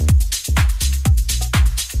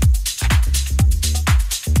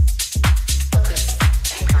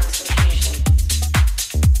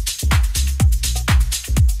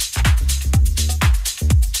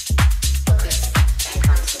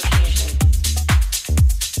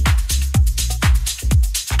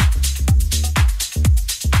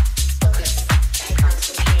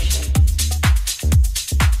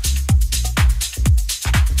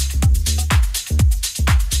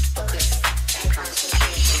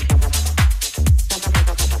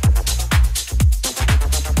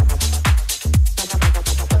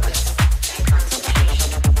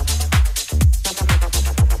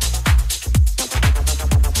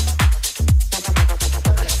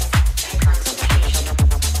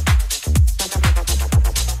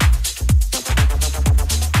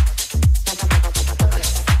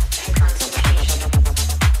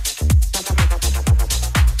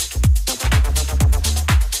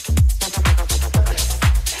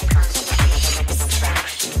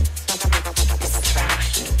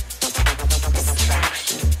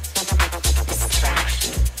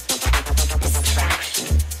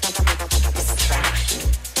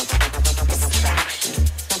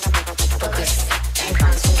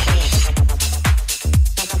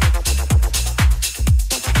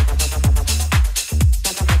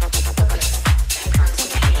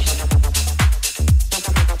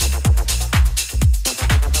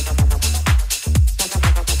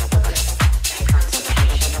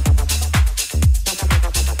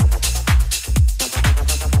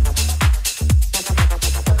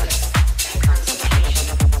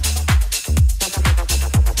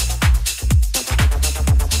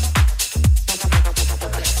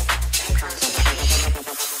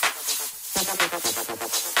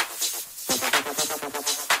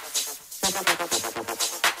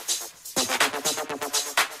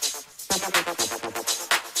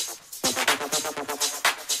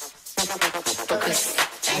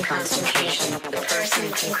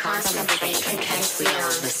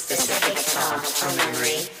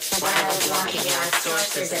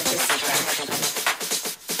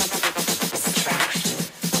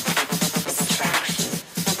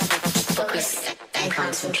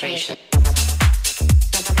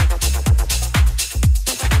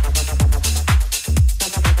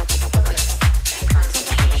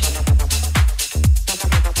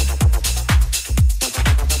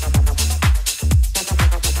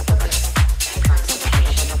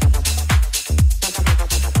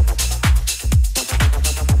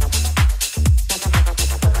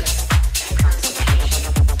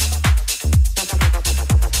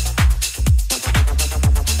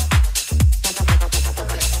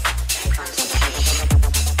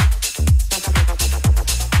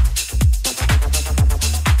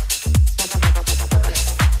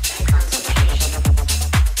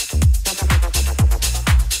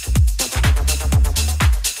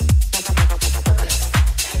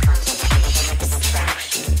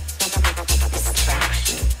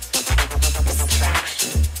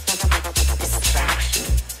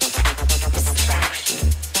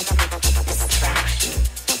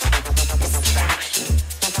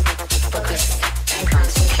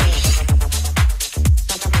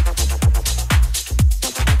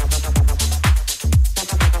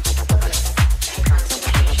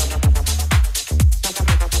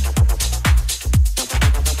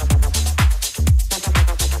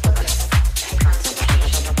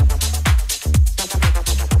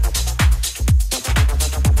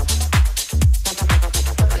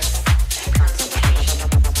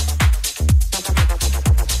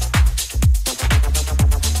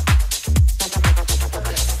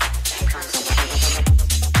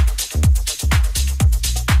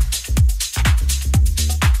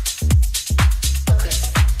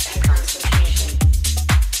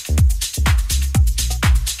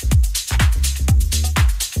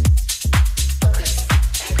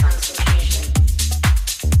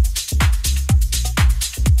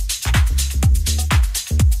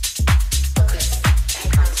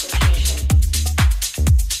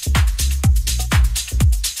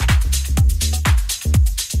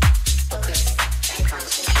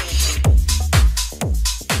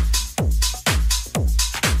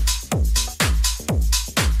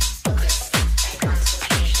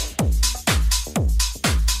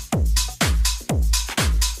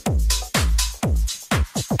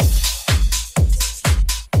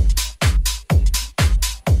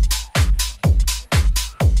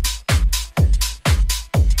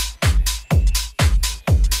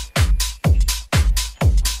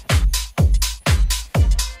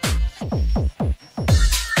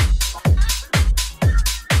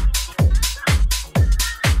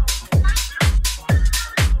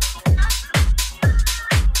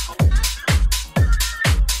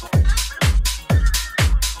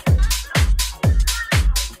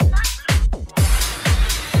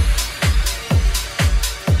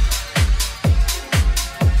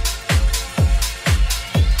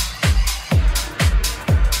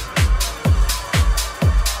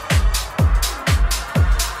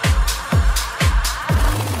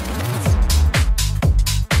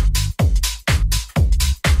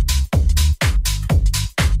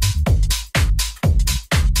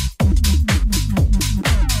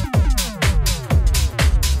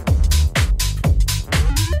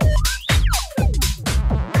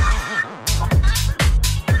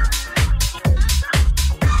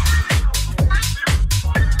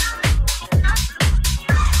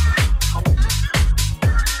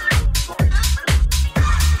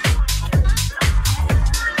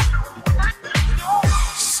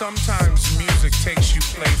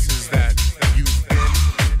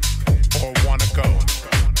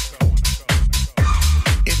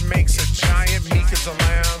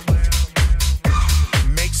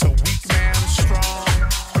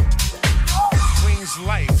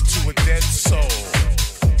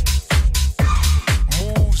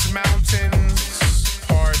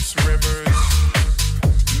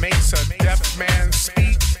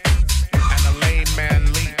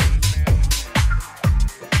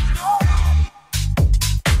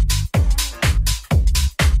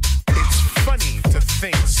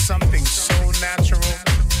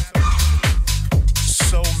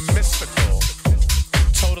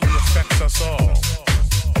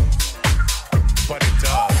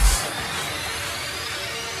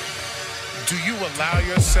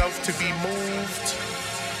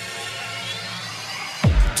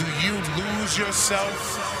 Do you lose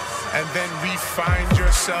yourself and then re-find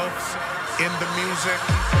yourself in the music?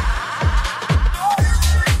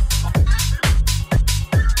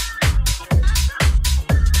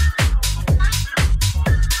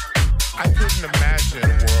 I couldn't imagine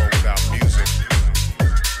a world without music.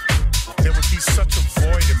 There would be such a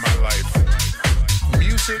void in my life.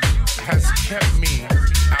 Music has kept me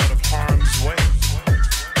out of harm's way.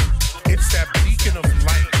 It's that beacon of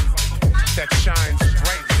light that shines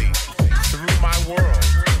brightly through my world.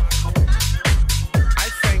 I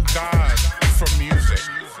thank God for music.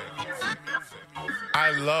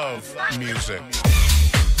 I love music.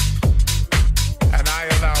 And I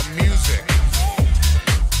allow music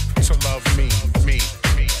to love me.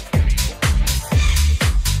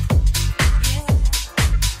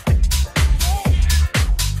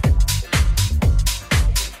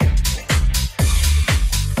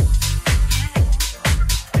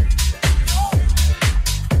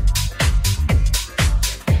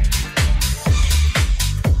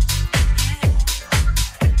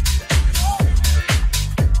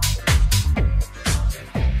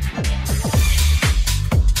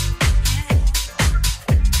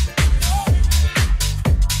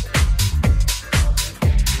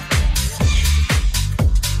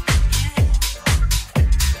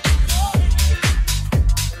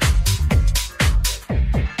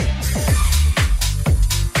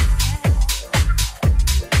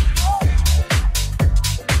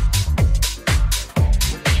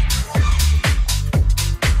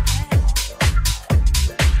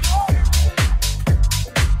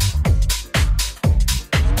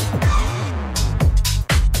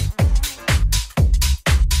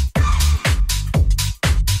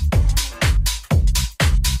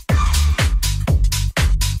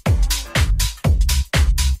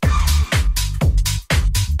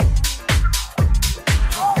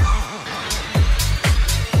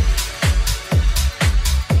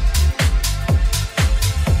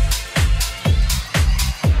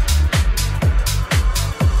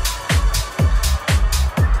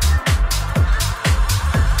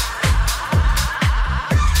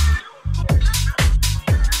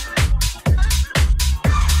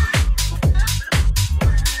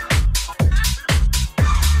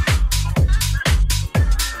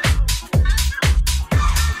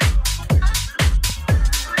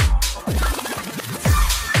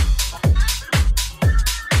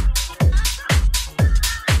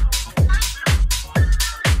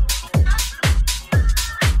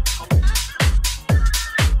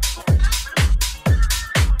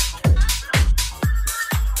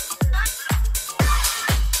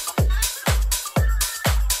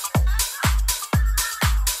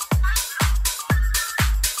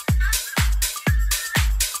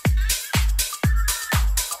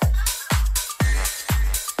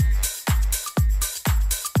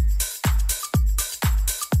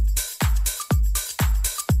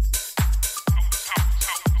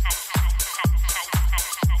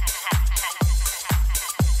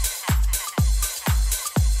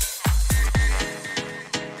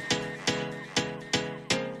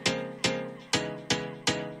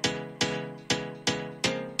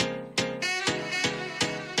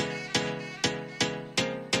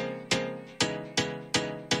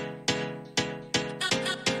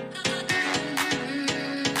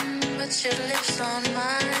 Put your lips on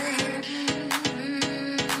mine.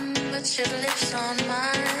 Put your lips on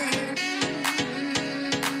mine.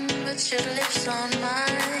 Put your lips on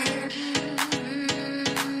mine.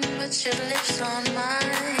 Put your lips on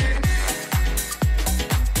mine.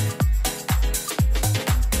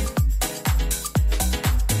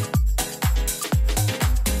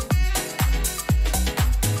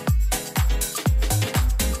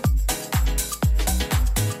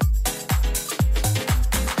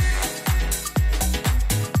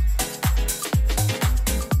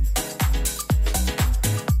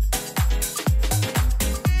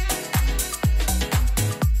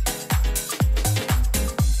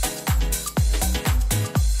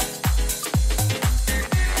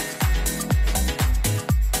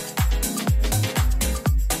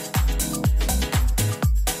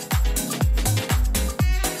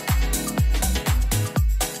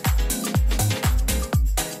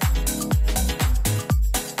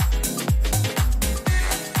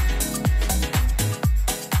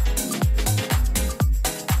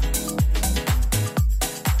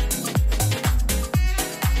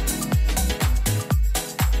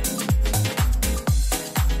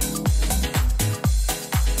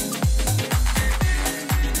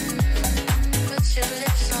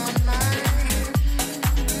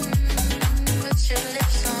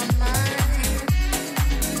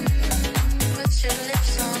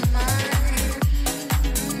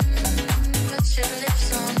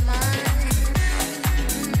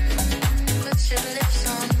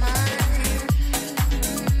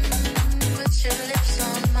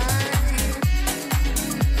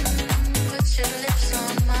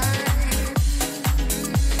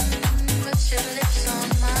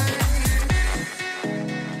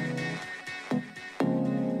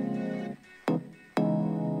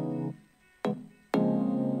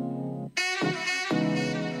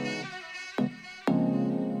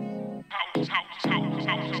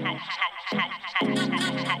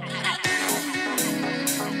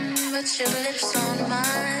 Put your lips on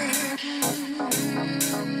mine.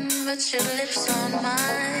 Put your lips on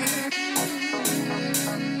mine.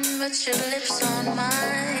 Put your lips on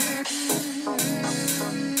mine.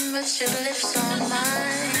 Put your lips on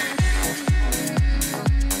mine.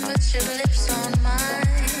 Put your lips on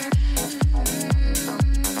mine.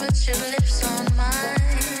 Put your lips on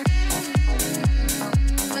mine.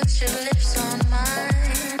 Put your lips on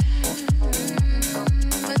mine.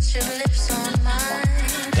 Put your lips on mine.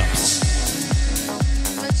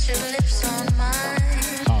 Put your lips on mine.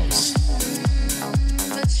 House.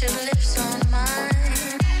 Put your lips on mine.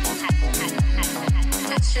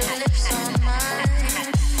 Put your lips on mine.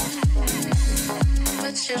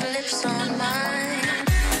 Put your lips on mine. Put your lips on mine.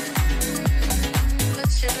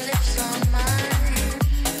 Put your lips on mine.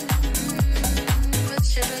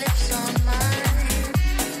 Put your lips on mine.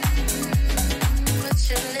 Put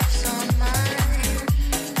your lips on mine.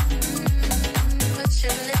 Put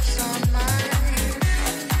your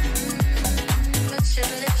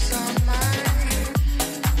lips on mine.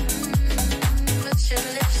 Put your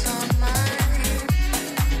lips on mine.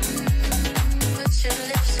 Put your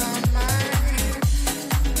lips on mine.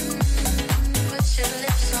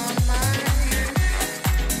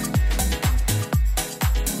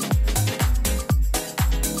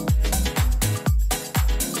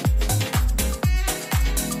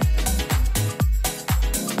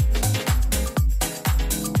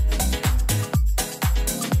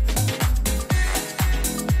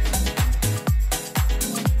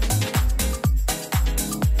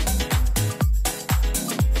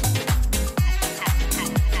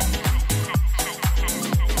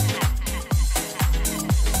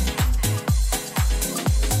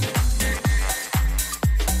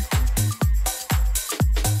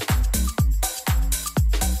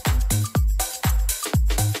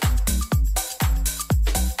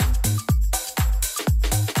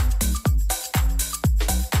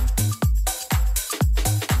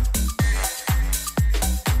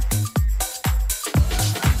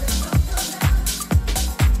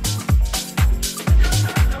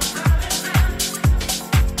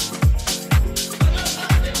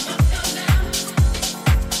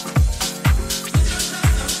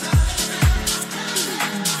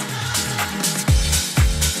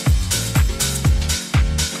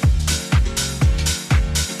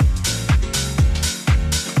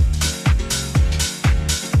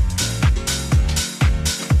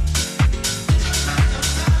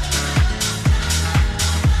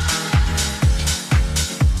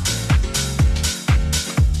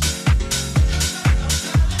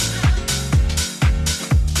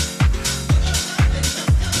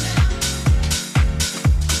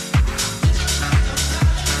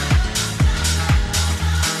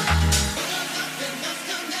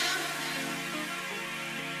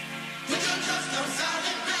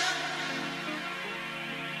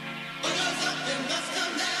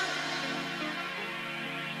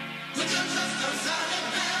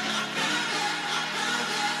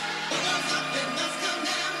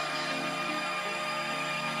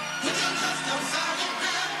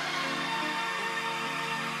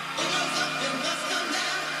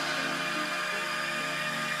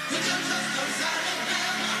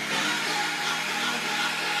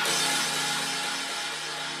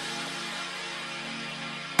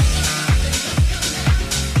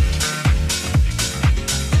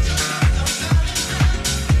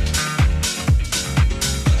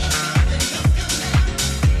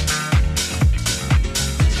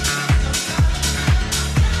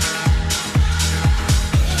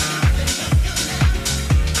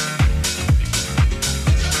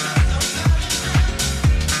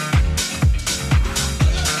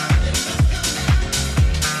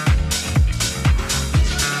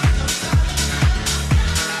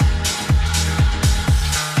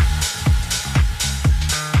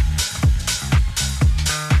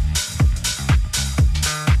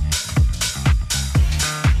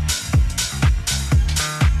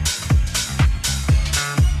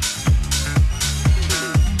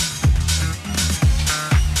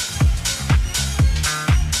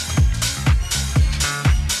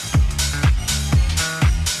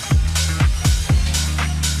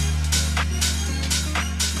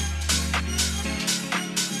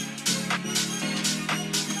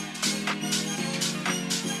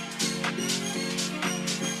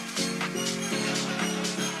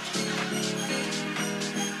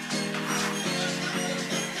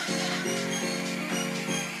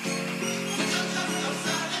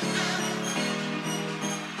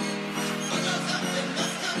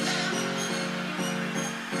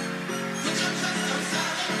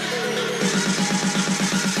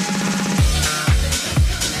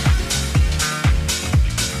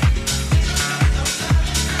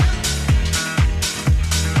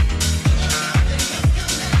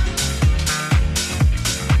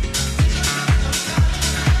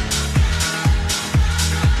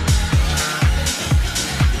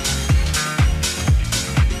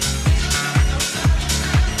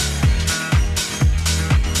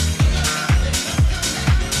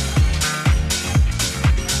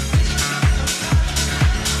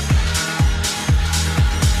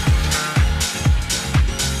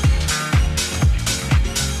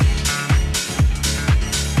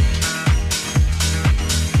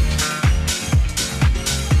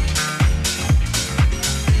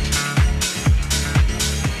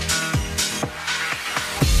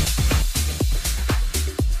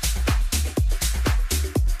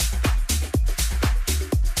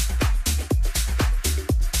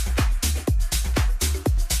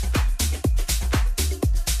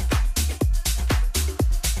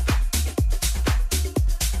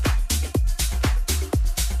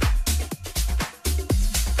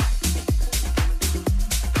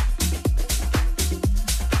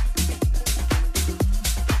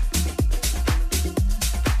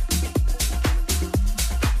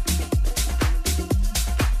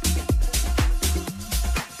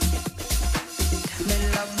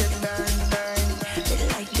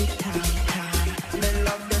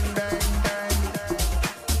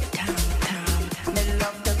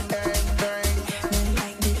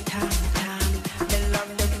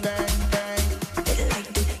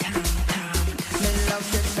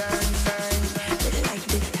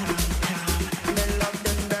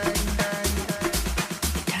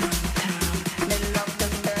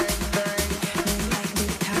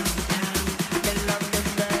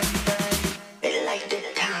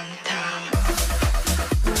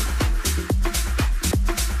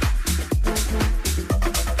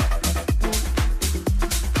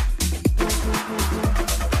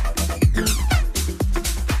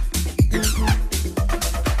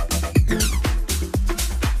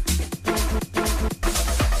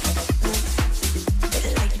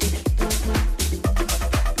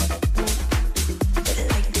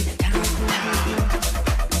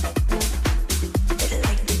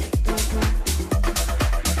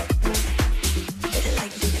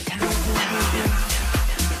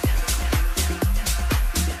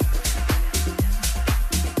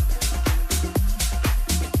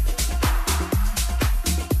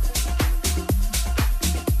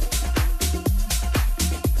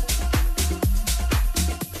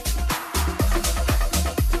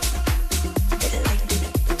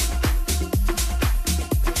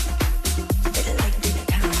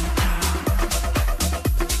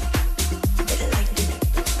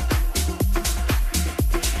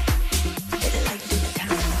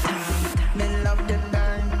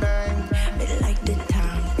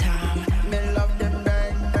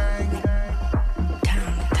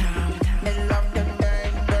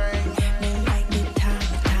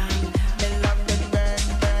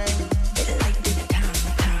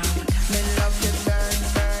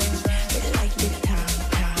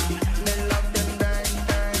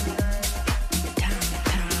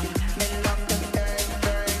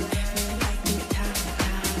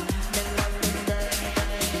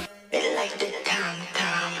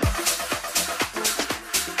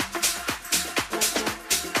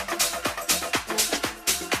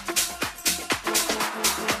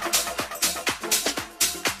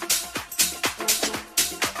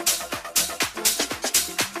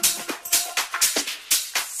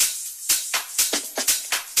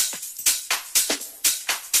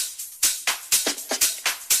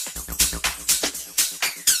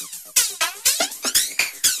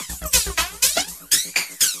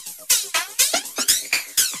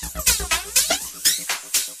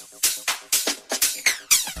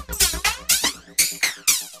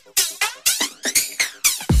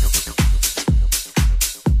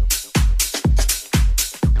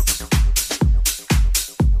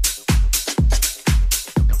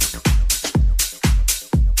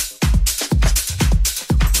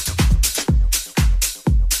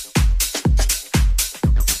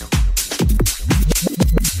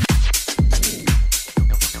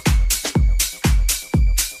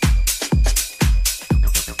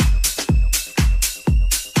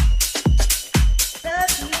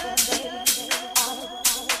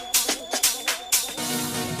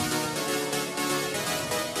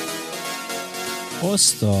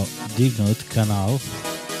 ostao dignut kanal.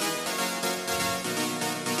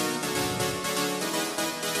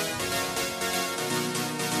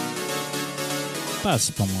 Pa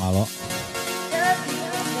smo malo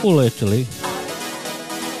uletili.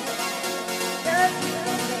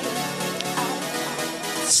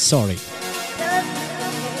 Sorry.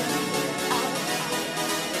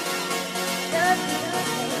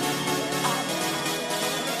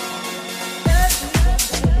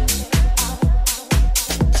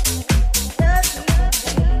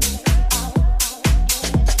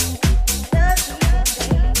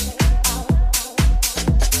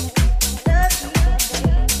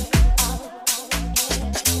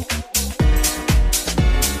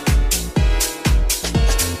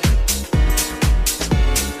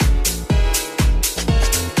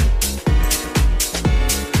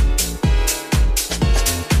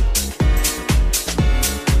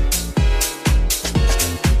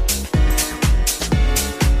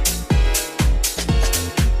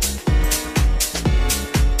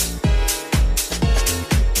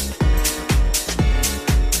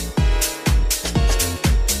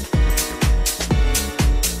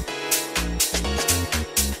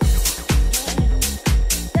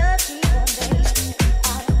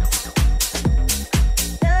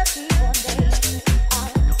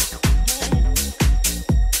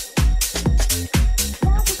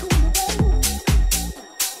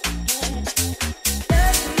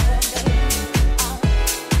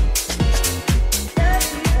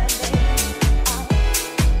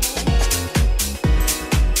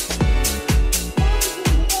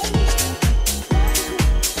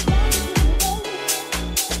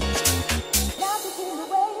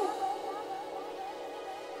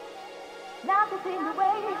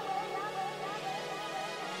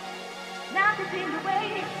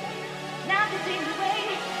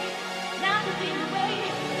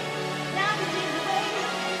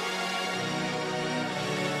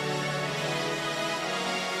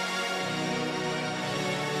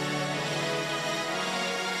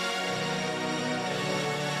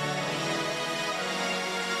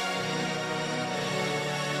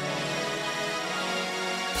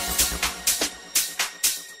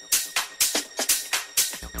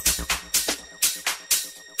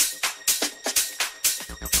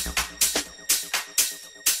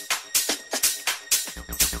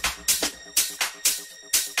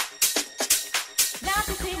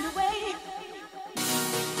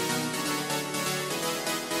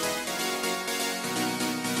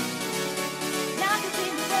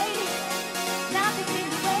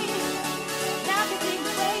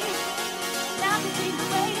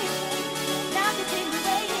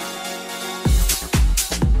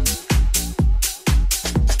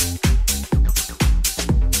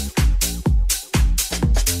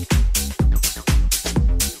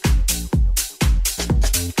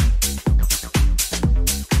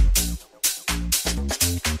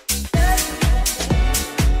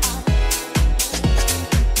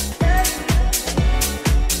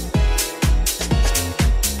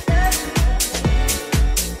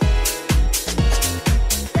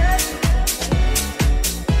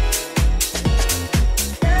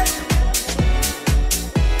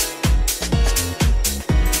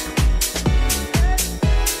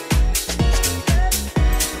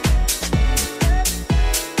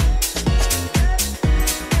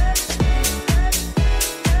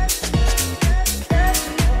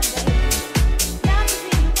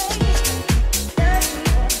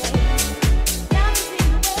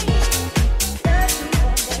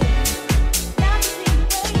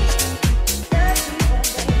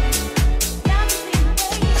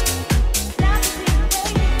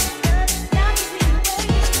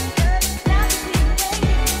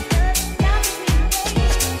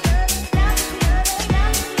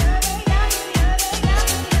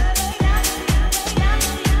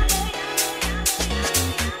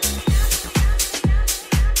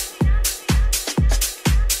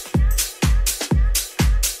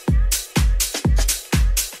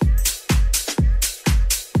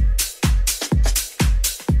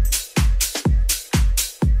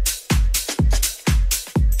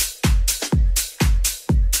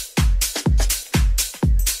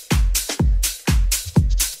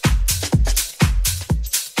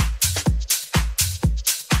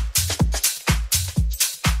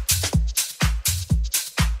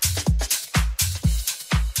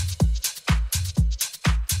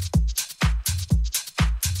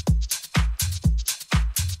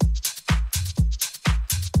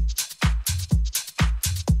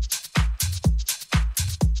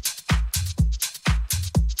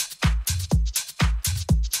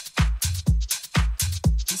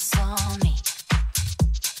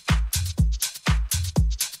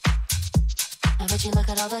 bet you look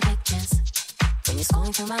at all the pictures. When you're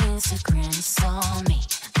scrolling through my Instagram, you saw me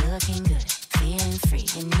looking good, feeling free,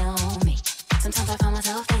 you know me. Sometimes I find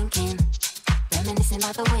myself thinking, reminiscing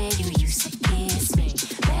about the way you used to kiss me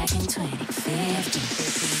back in 2015.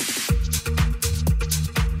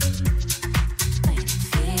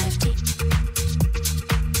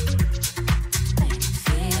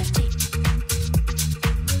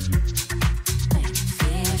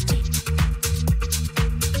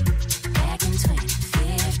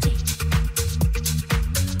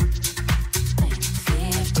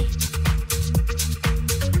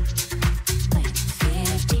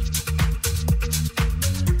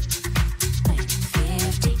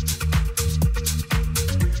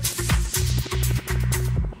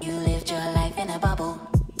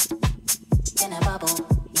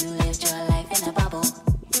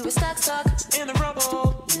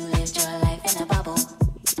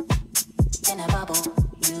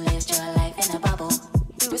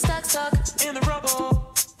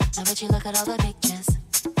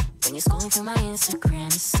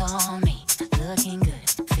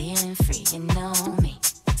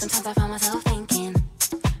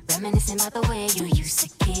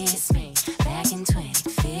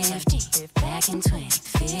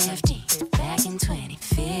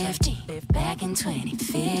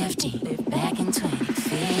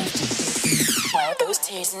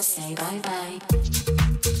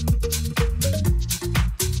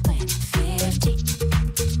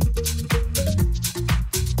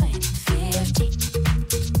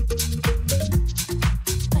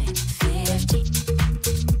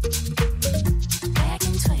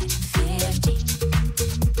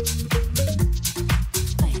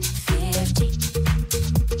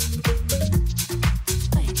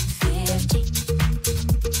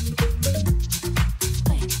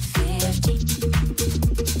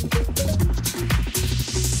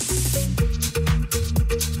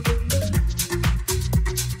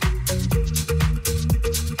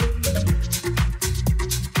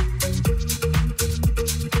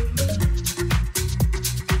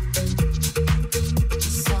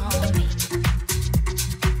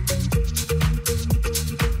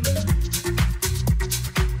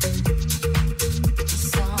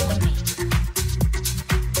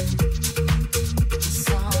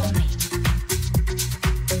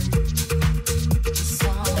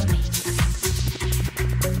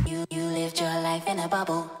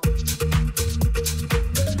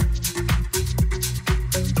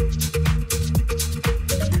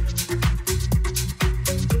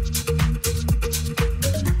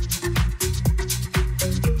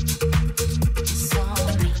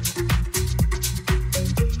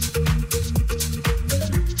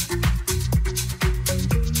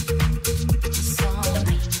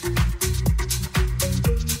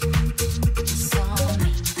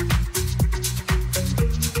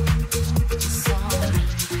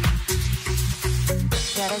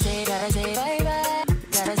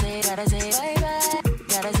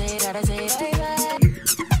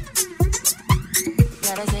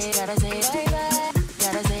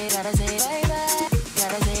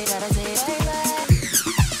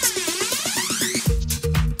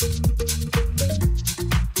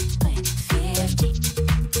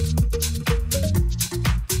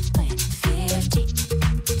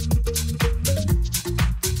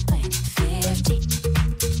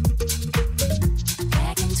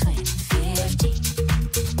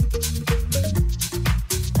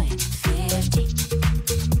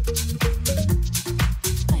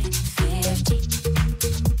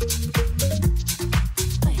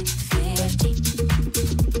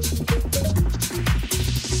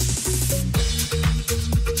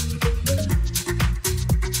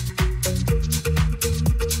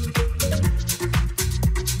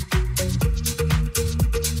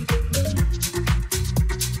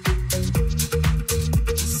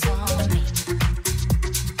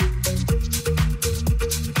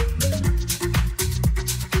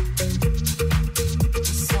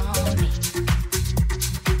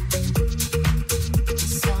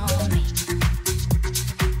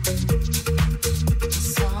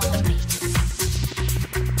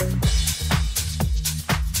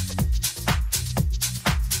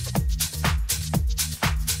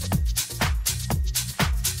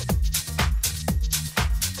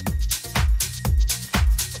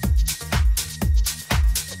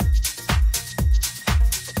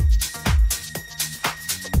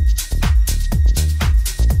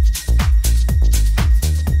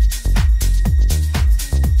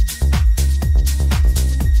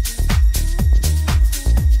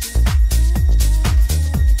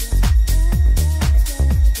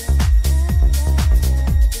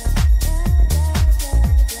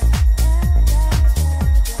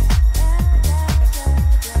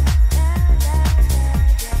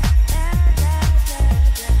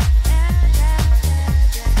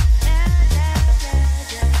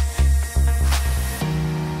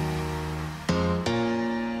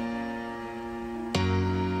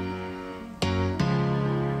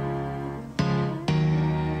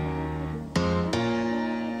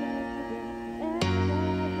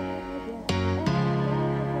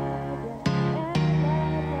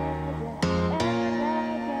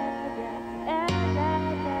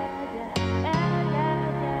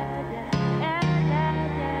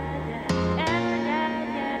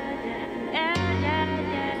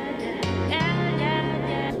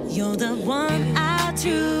 You're the one I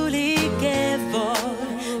truly care for.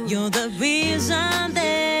 You're the reason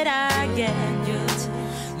that I get it.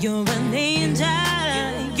 You're an angel,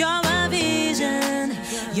 you're a vision.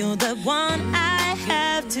 You're the one I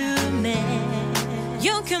have to make.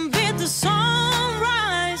 You can be the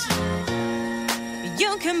sunrise.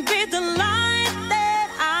 You can be the light that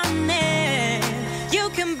I need. You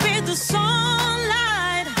can be the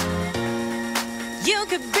sunlight. You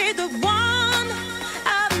can be the one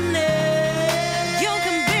I need. You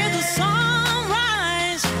can be the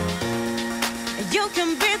sunrise. You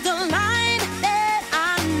can be the light that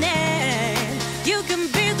I need. You can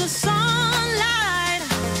be the sunlight.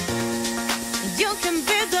 You can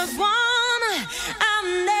be the one I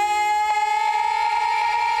need.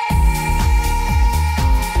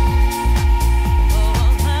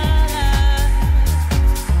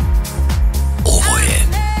 Ovo je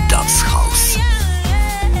Dance House.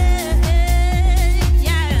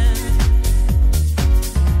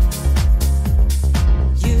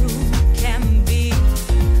 You can be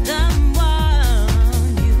the one.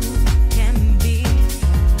 You can be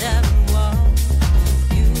the one.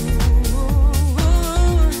 You can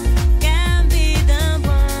be the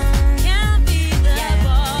one. Can be the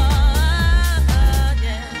one.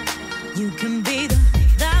 You can be the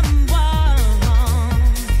one.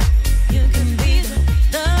 You can be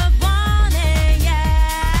the one,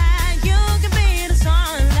 yeah. You can be the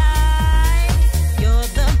sunlight. You're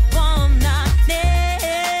the one I need.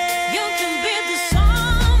 You can be the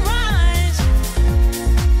sunrise.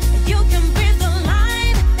 You can be the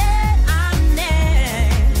light that I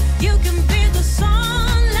need. You can be the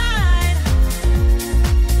sunlight.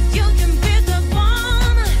 You can be the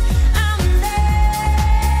one I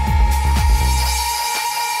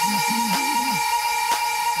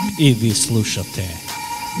I vi slušate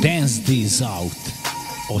Dance This Out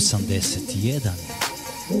 81.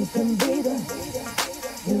 You can be the,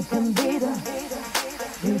 you can be the,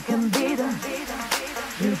 you can be the,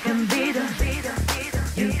 you can be the,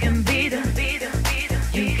 you can be the,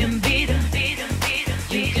 you can be the,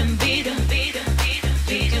 you can be the,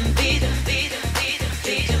 you can be the,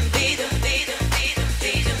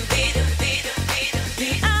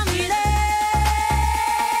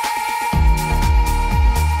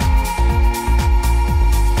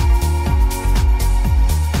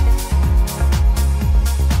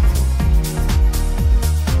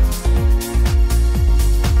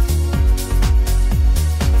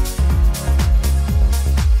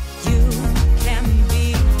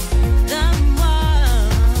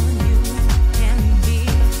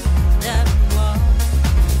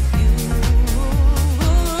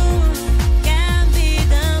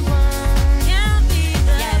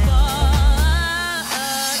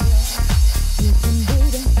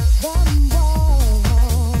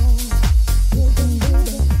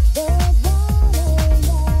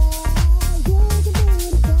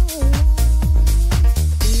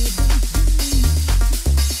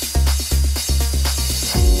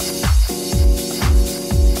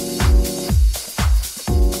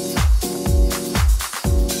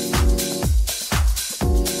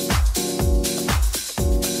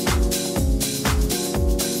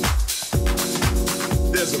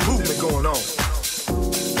 There's a movement going on.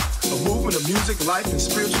 A movement of music, life, and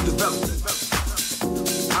spiritual development.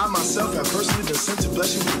 I myself have personally been sent to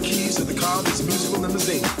bless you with the keys to the car of this musical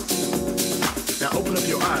limousine. Now open up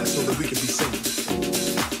your eyes so that we can be singing.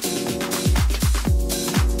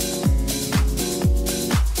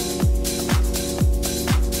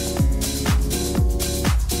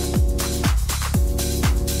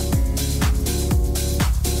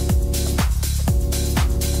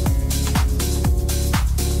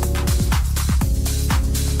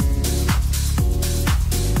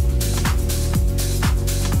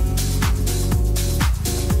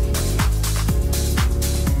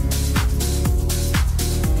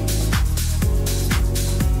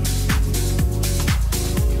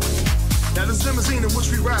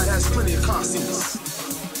 Plenty of car seats,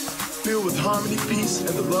 filled with harmony, peace, and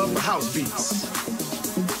the love for house beats.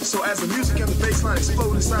 So as the music and the bass line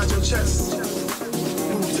explode inside your chest,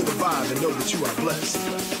 move to the vibe and know that you are blessed.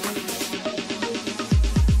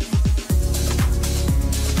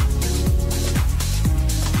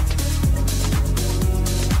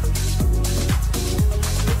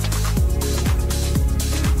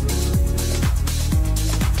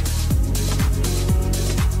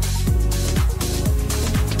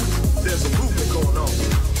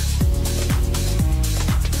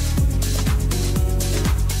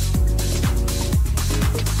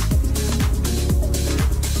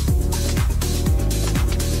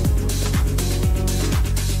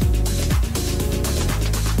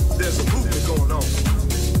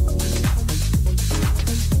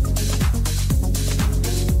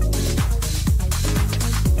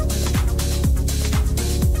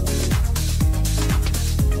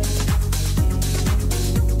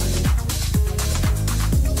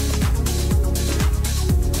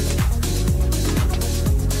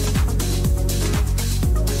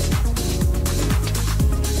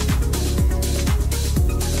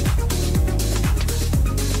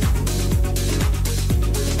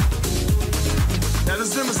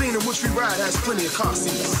 limousine in which we ride has plenty of car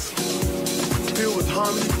seats, filled with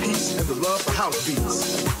harmony, peace, and the love for house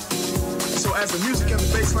beats. So as the music and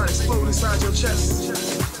the bass line explode inside your chest,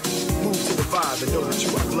 move to the vibe and know that you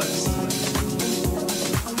are blessed.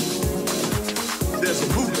 There's a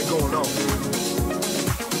movement going on.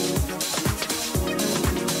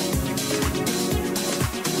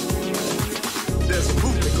 There's a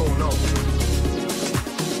movement going on.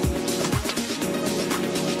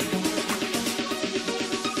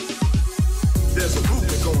 There's a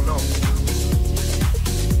movement going on.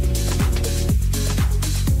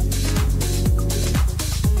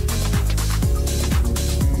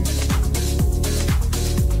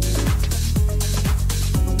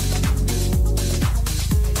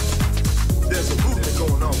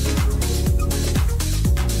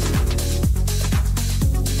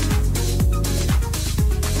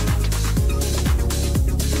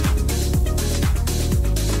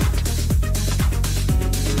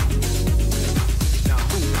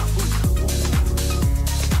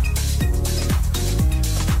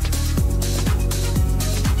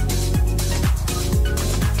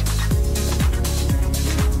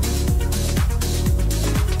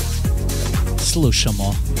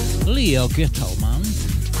 Slušamo Leo Gettleman.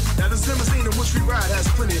 Now this limousine in which we ride has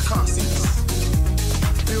plenty of car seats,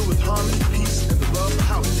 filled with harmony, peace, and the love for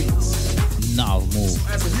house beats. Now move. So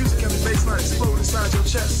as the music and the bass line explode inside your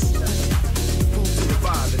chest, move to the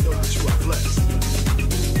vibe and know that you are blessed.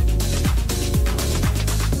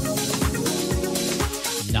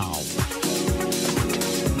 Now.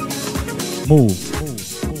 Move,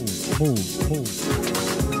 move, move, move, move.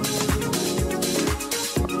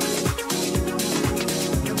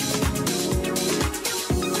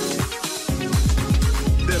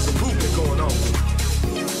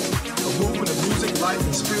 Life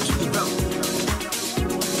and spiritual development.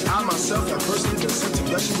 I myself have personally been sent to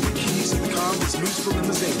bless you with the keys to the car of this musical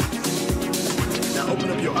limousine. Now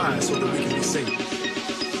open up your eyes so that we can be seen.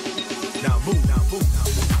 Now move, now move, now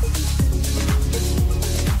move.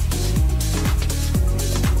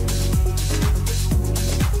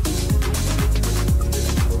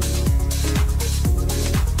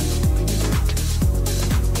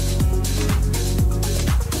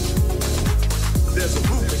 There's a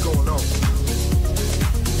movement going on.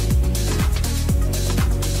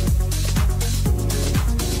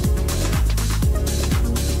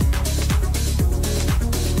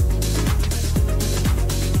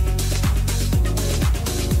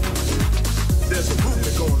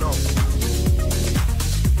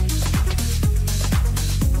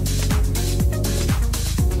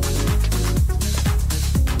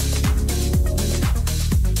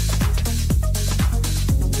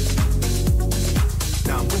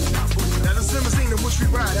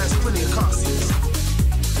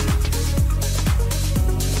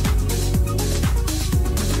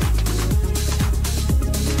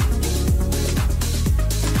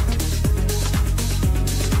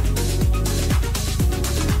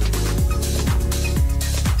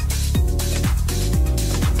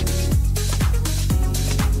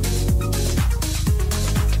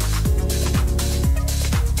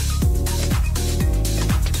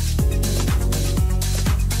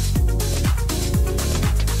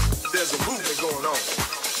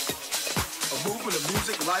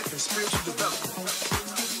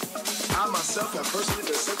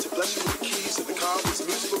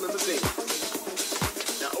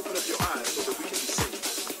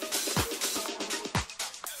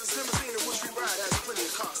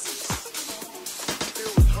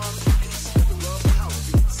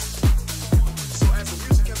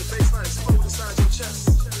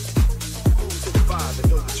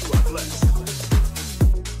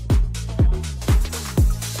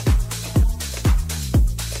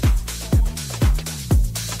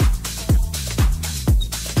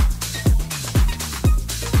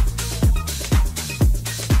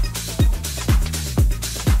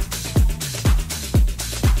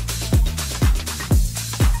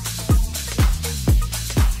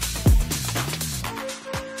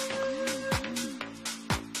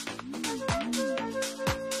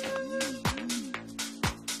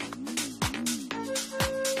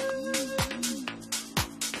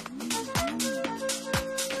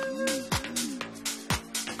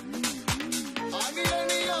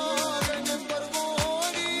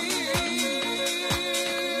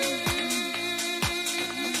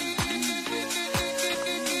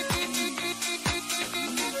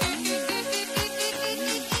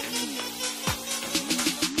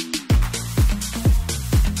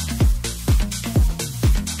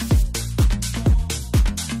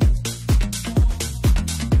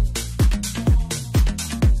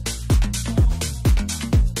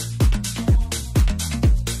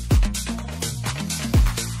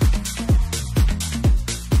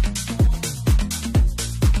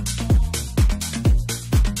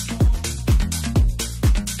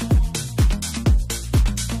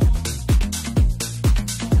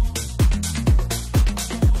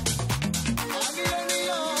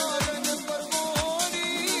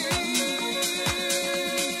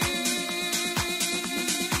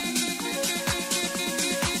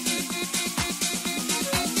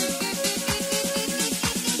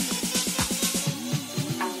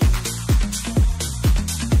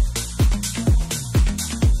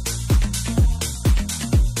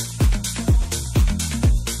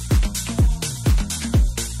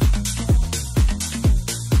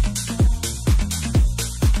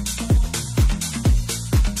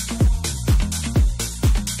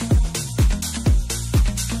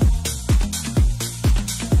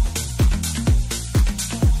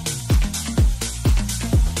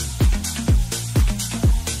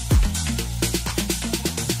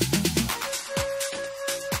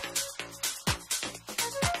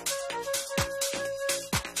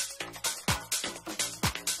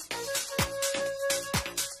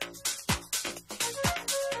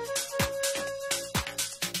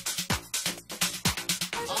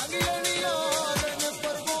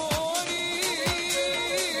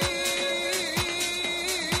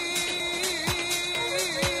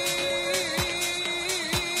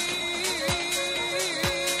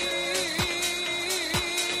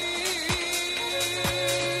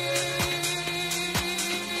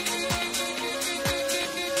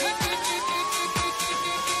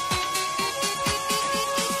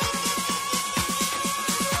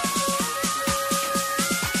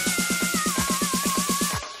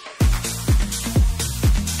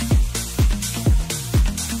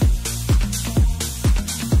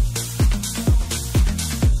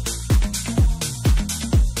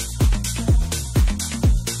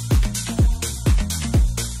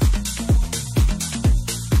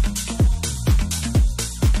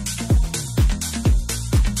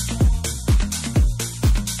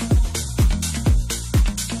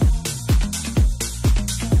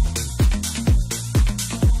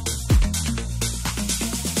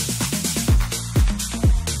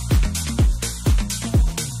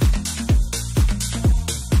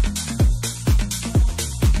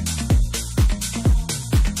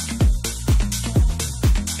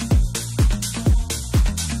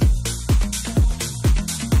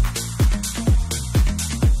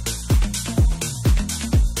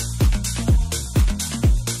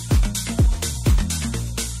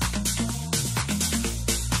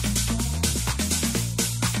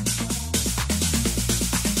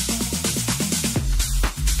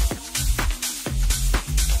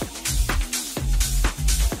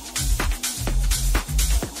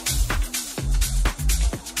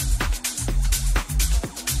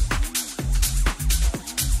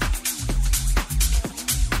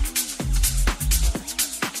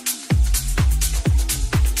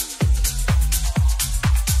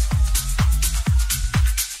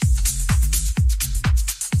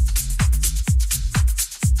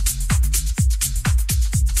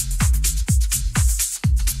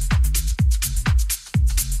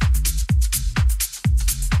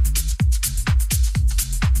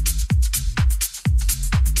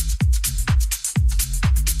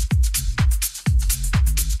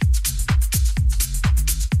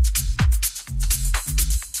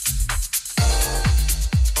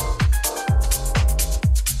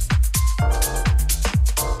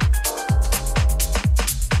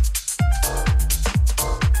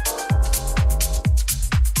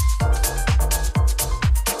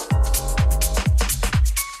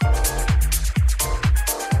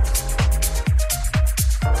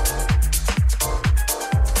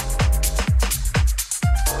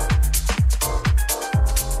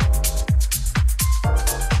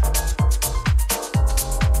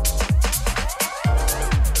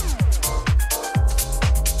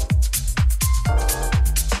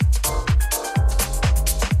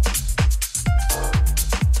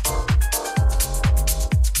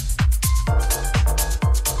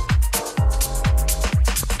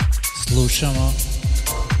 slušamo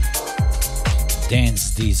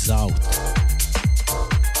Dance This Out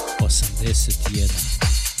 81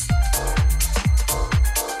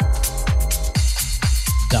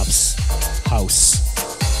 Dubs House.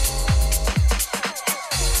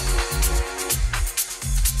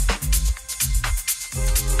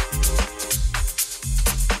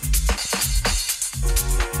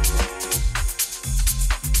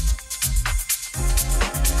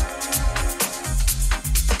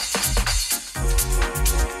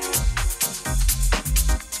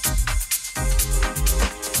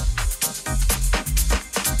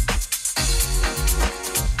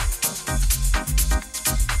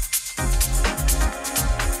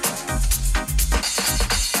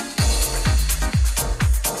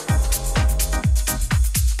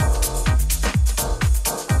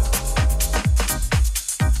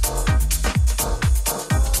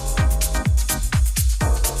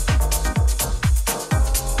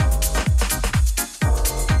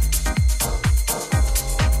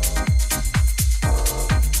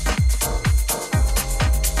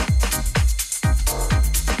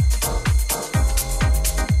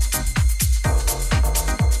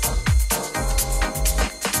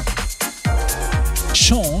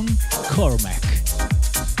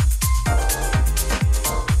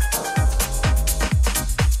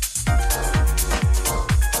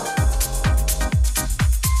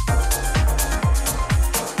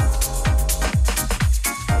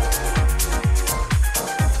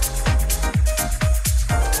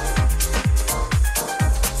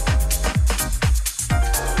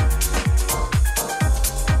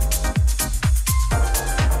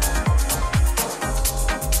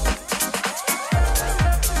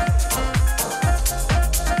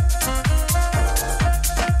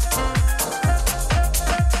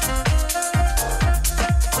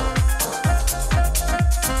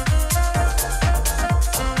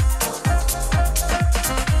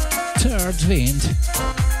 Wind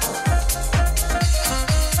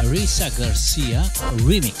Risa Garcia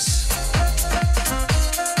Remix.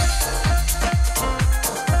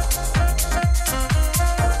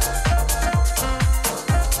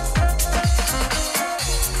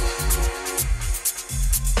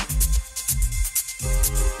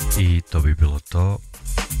 I to bi bilo to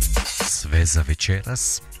sve za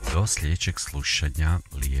večeras. Do sljedećeg slušanja,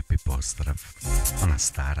 lijepi pozdrav. Ona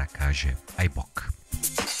stara kaže aj bok.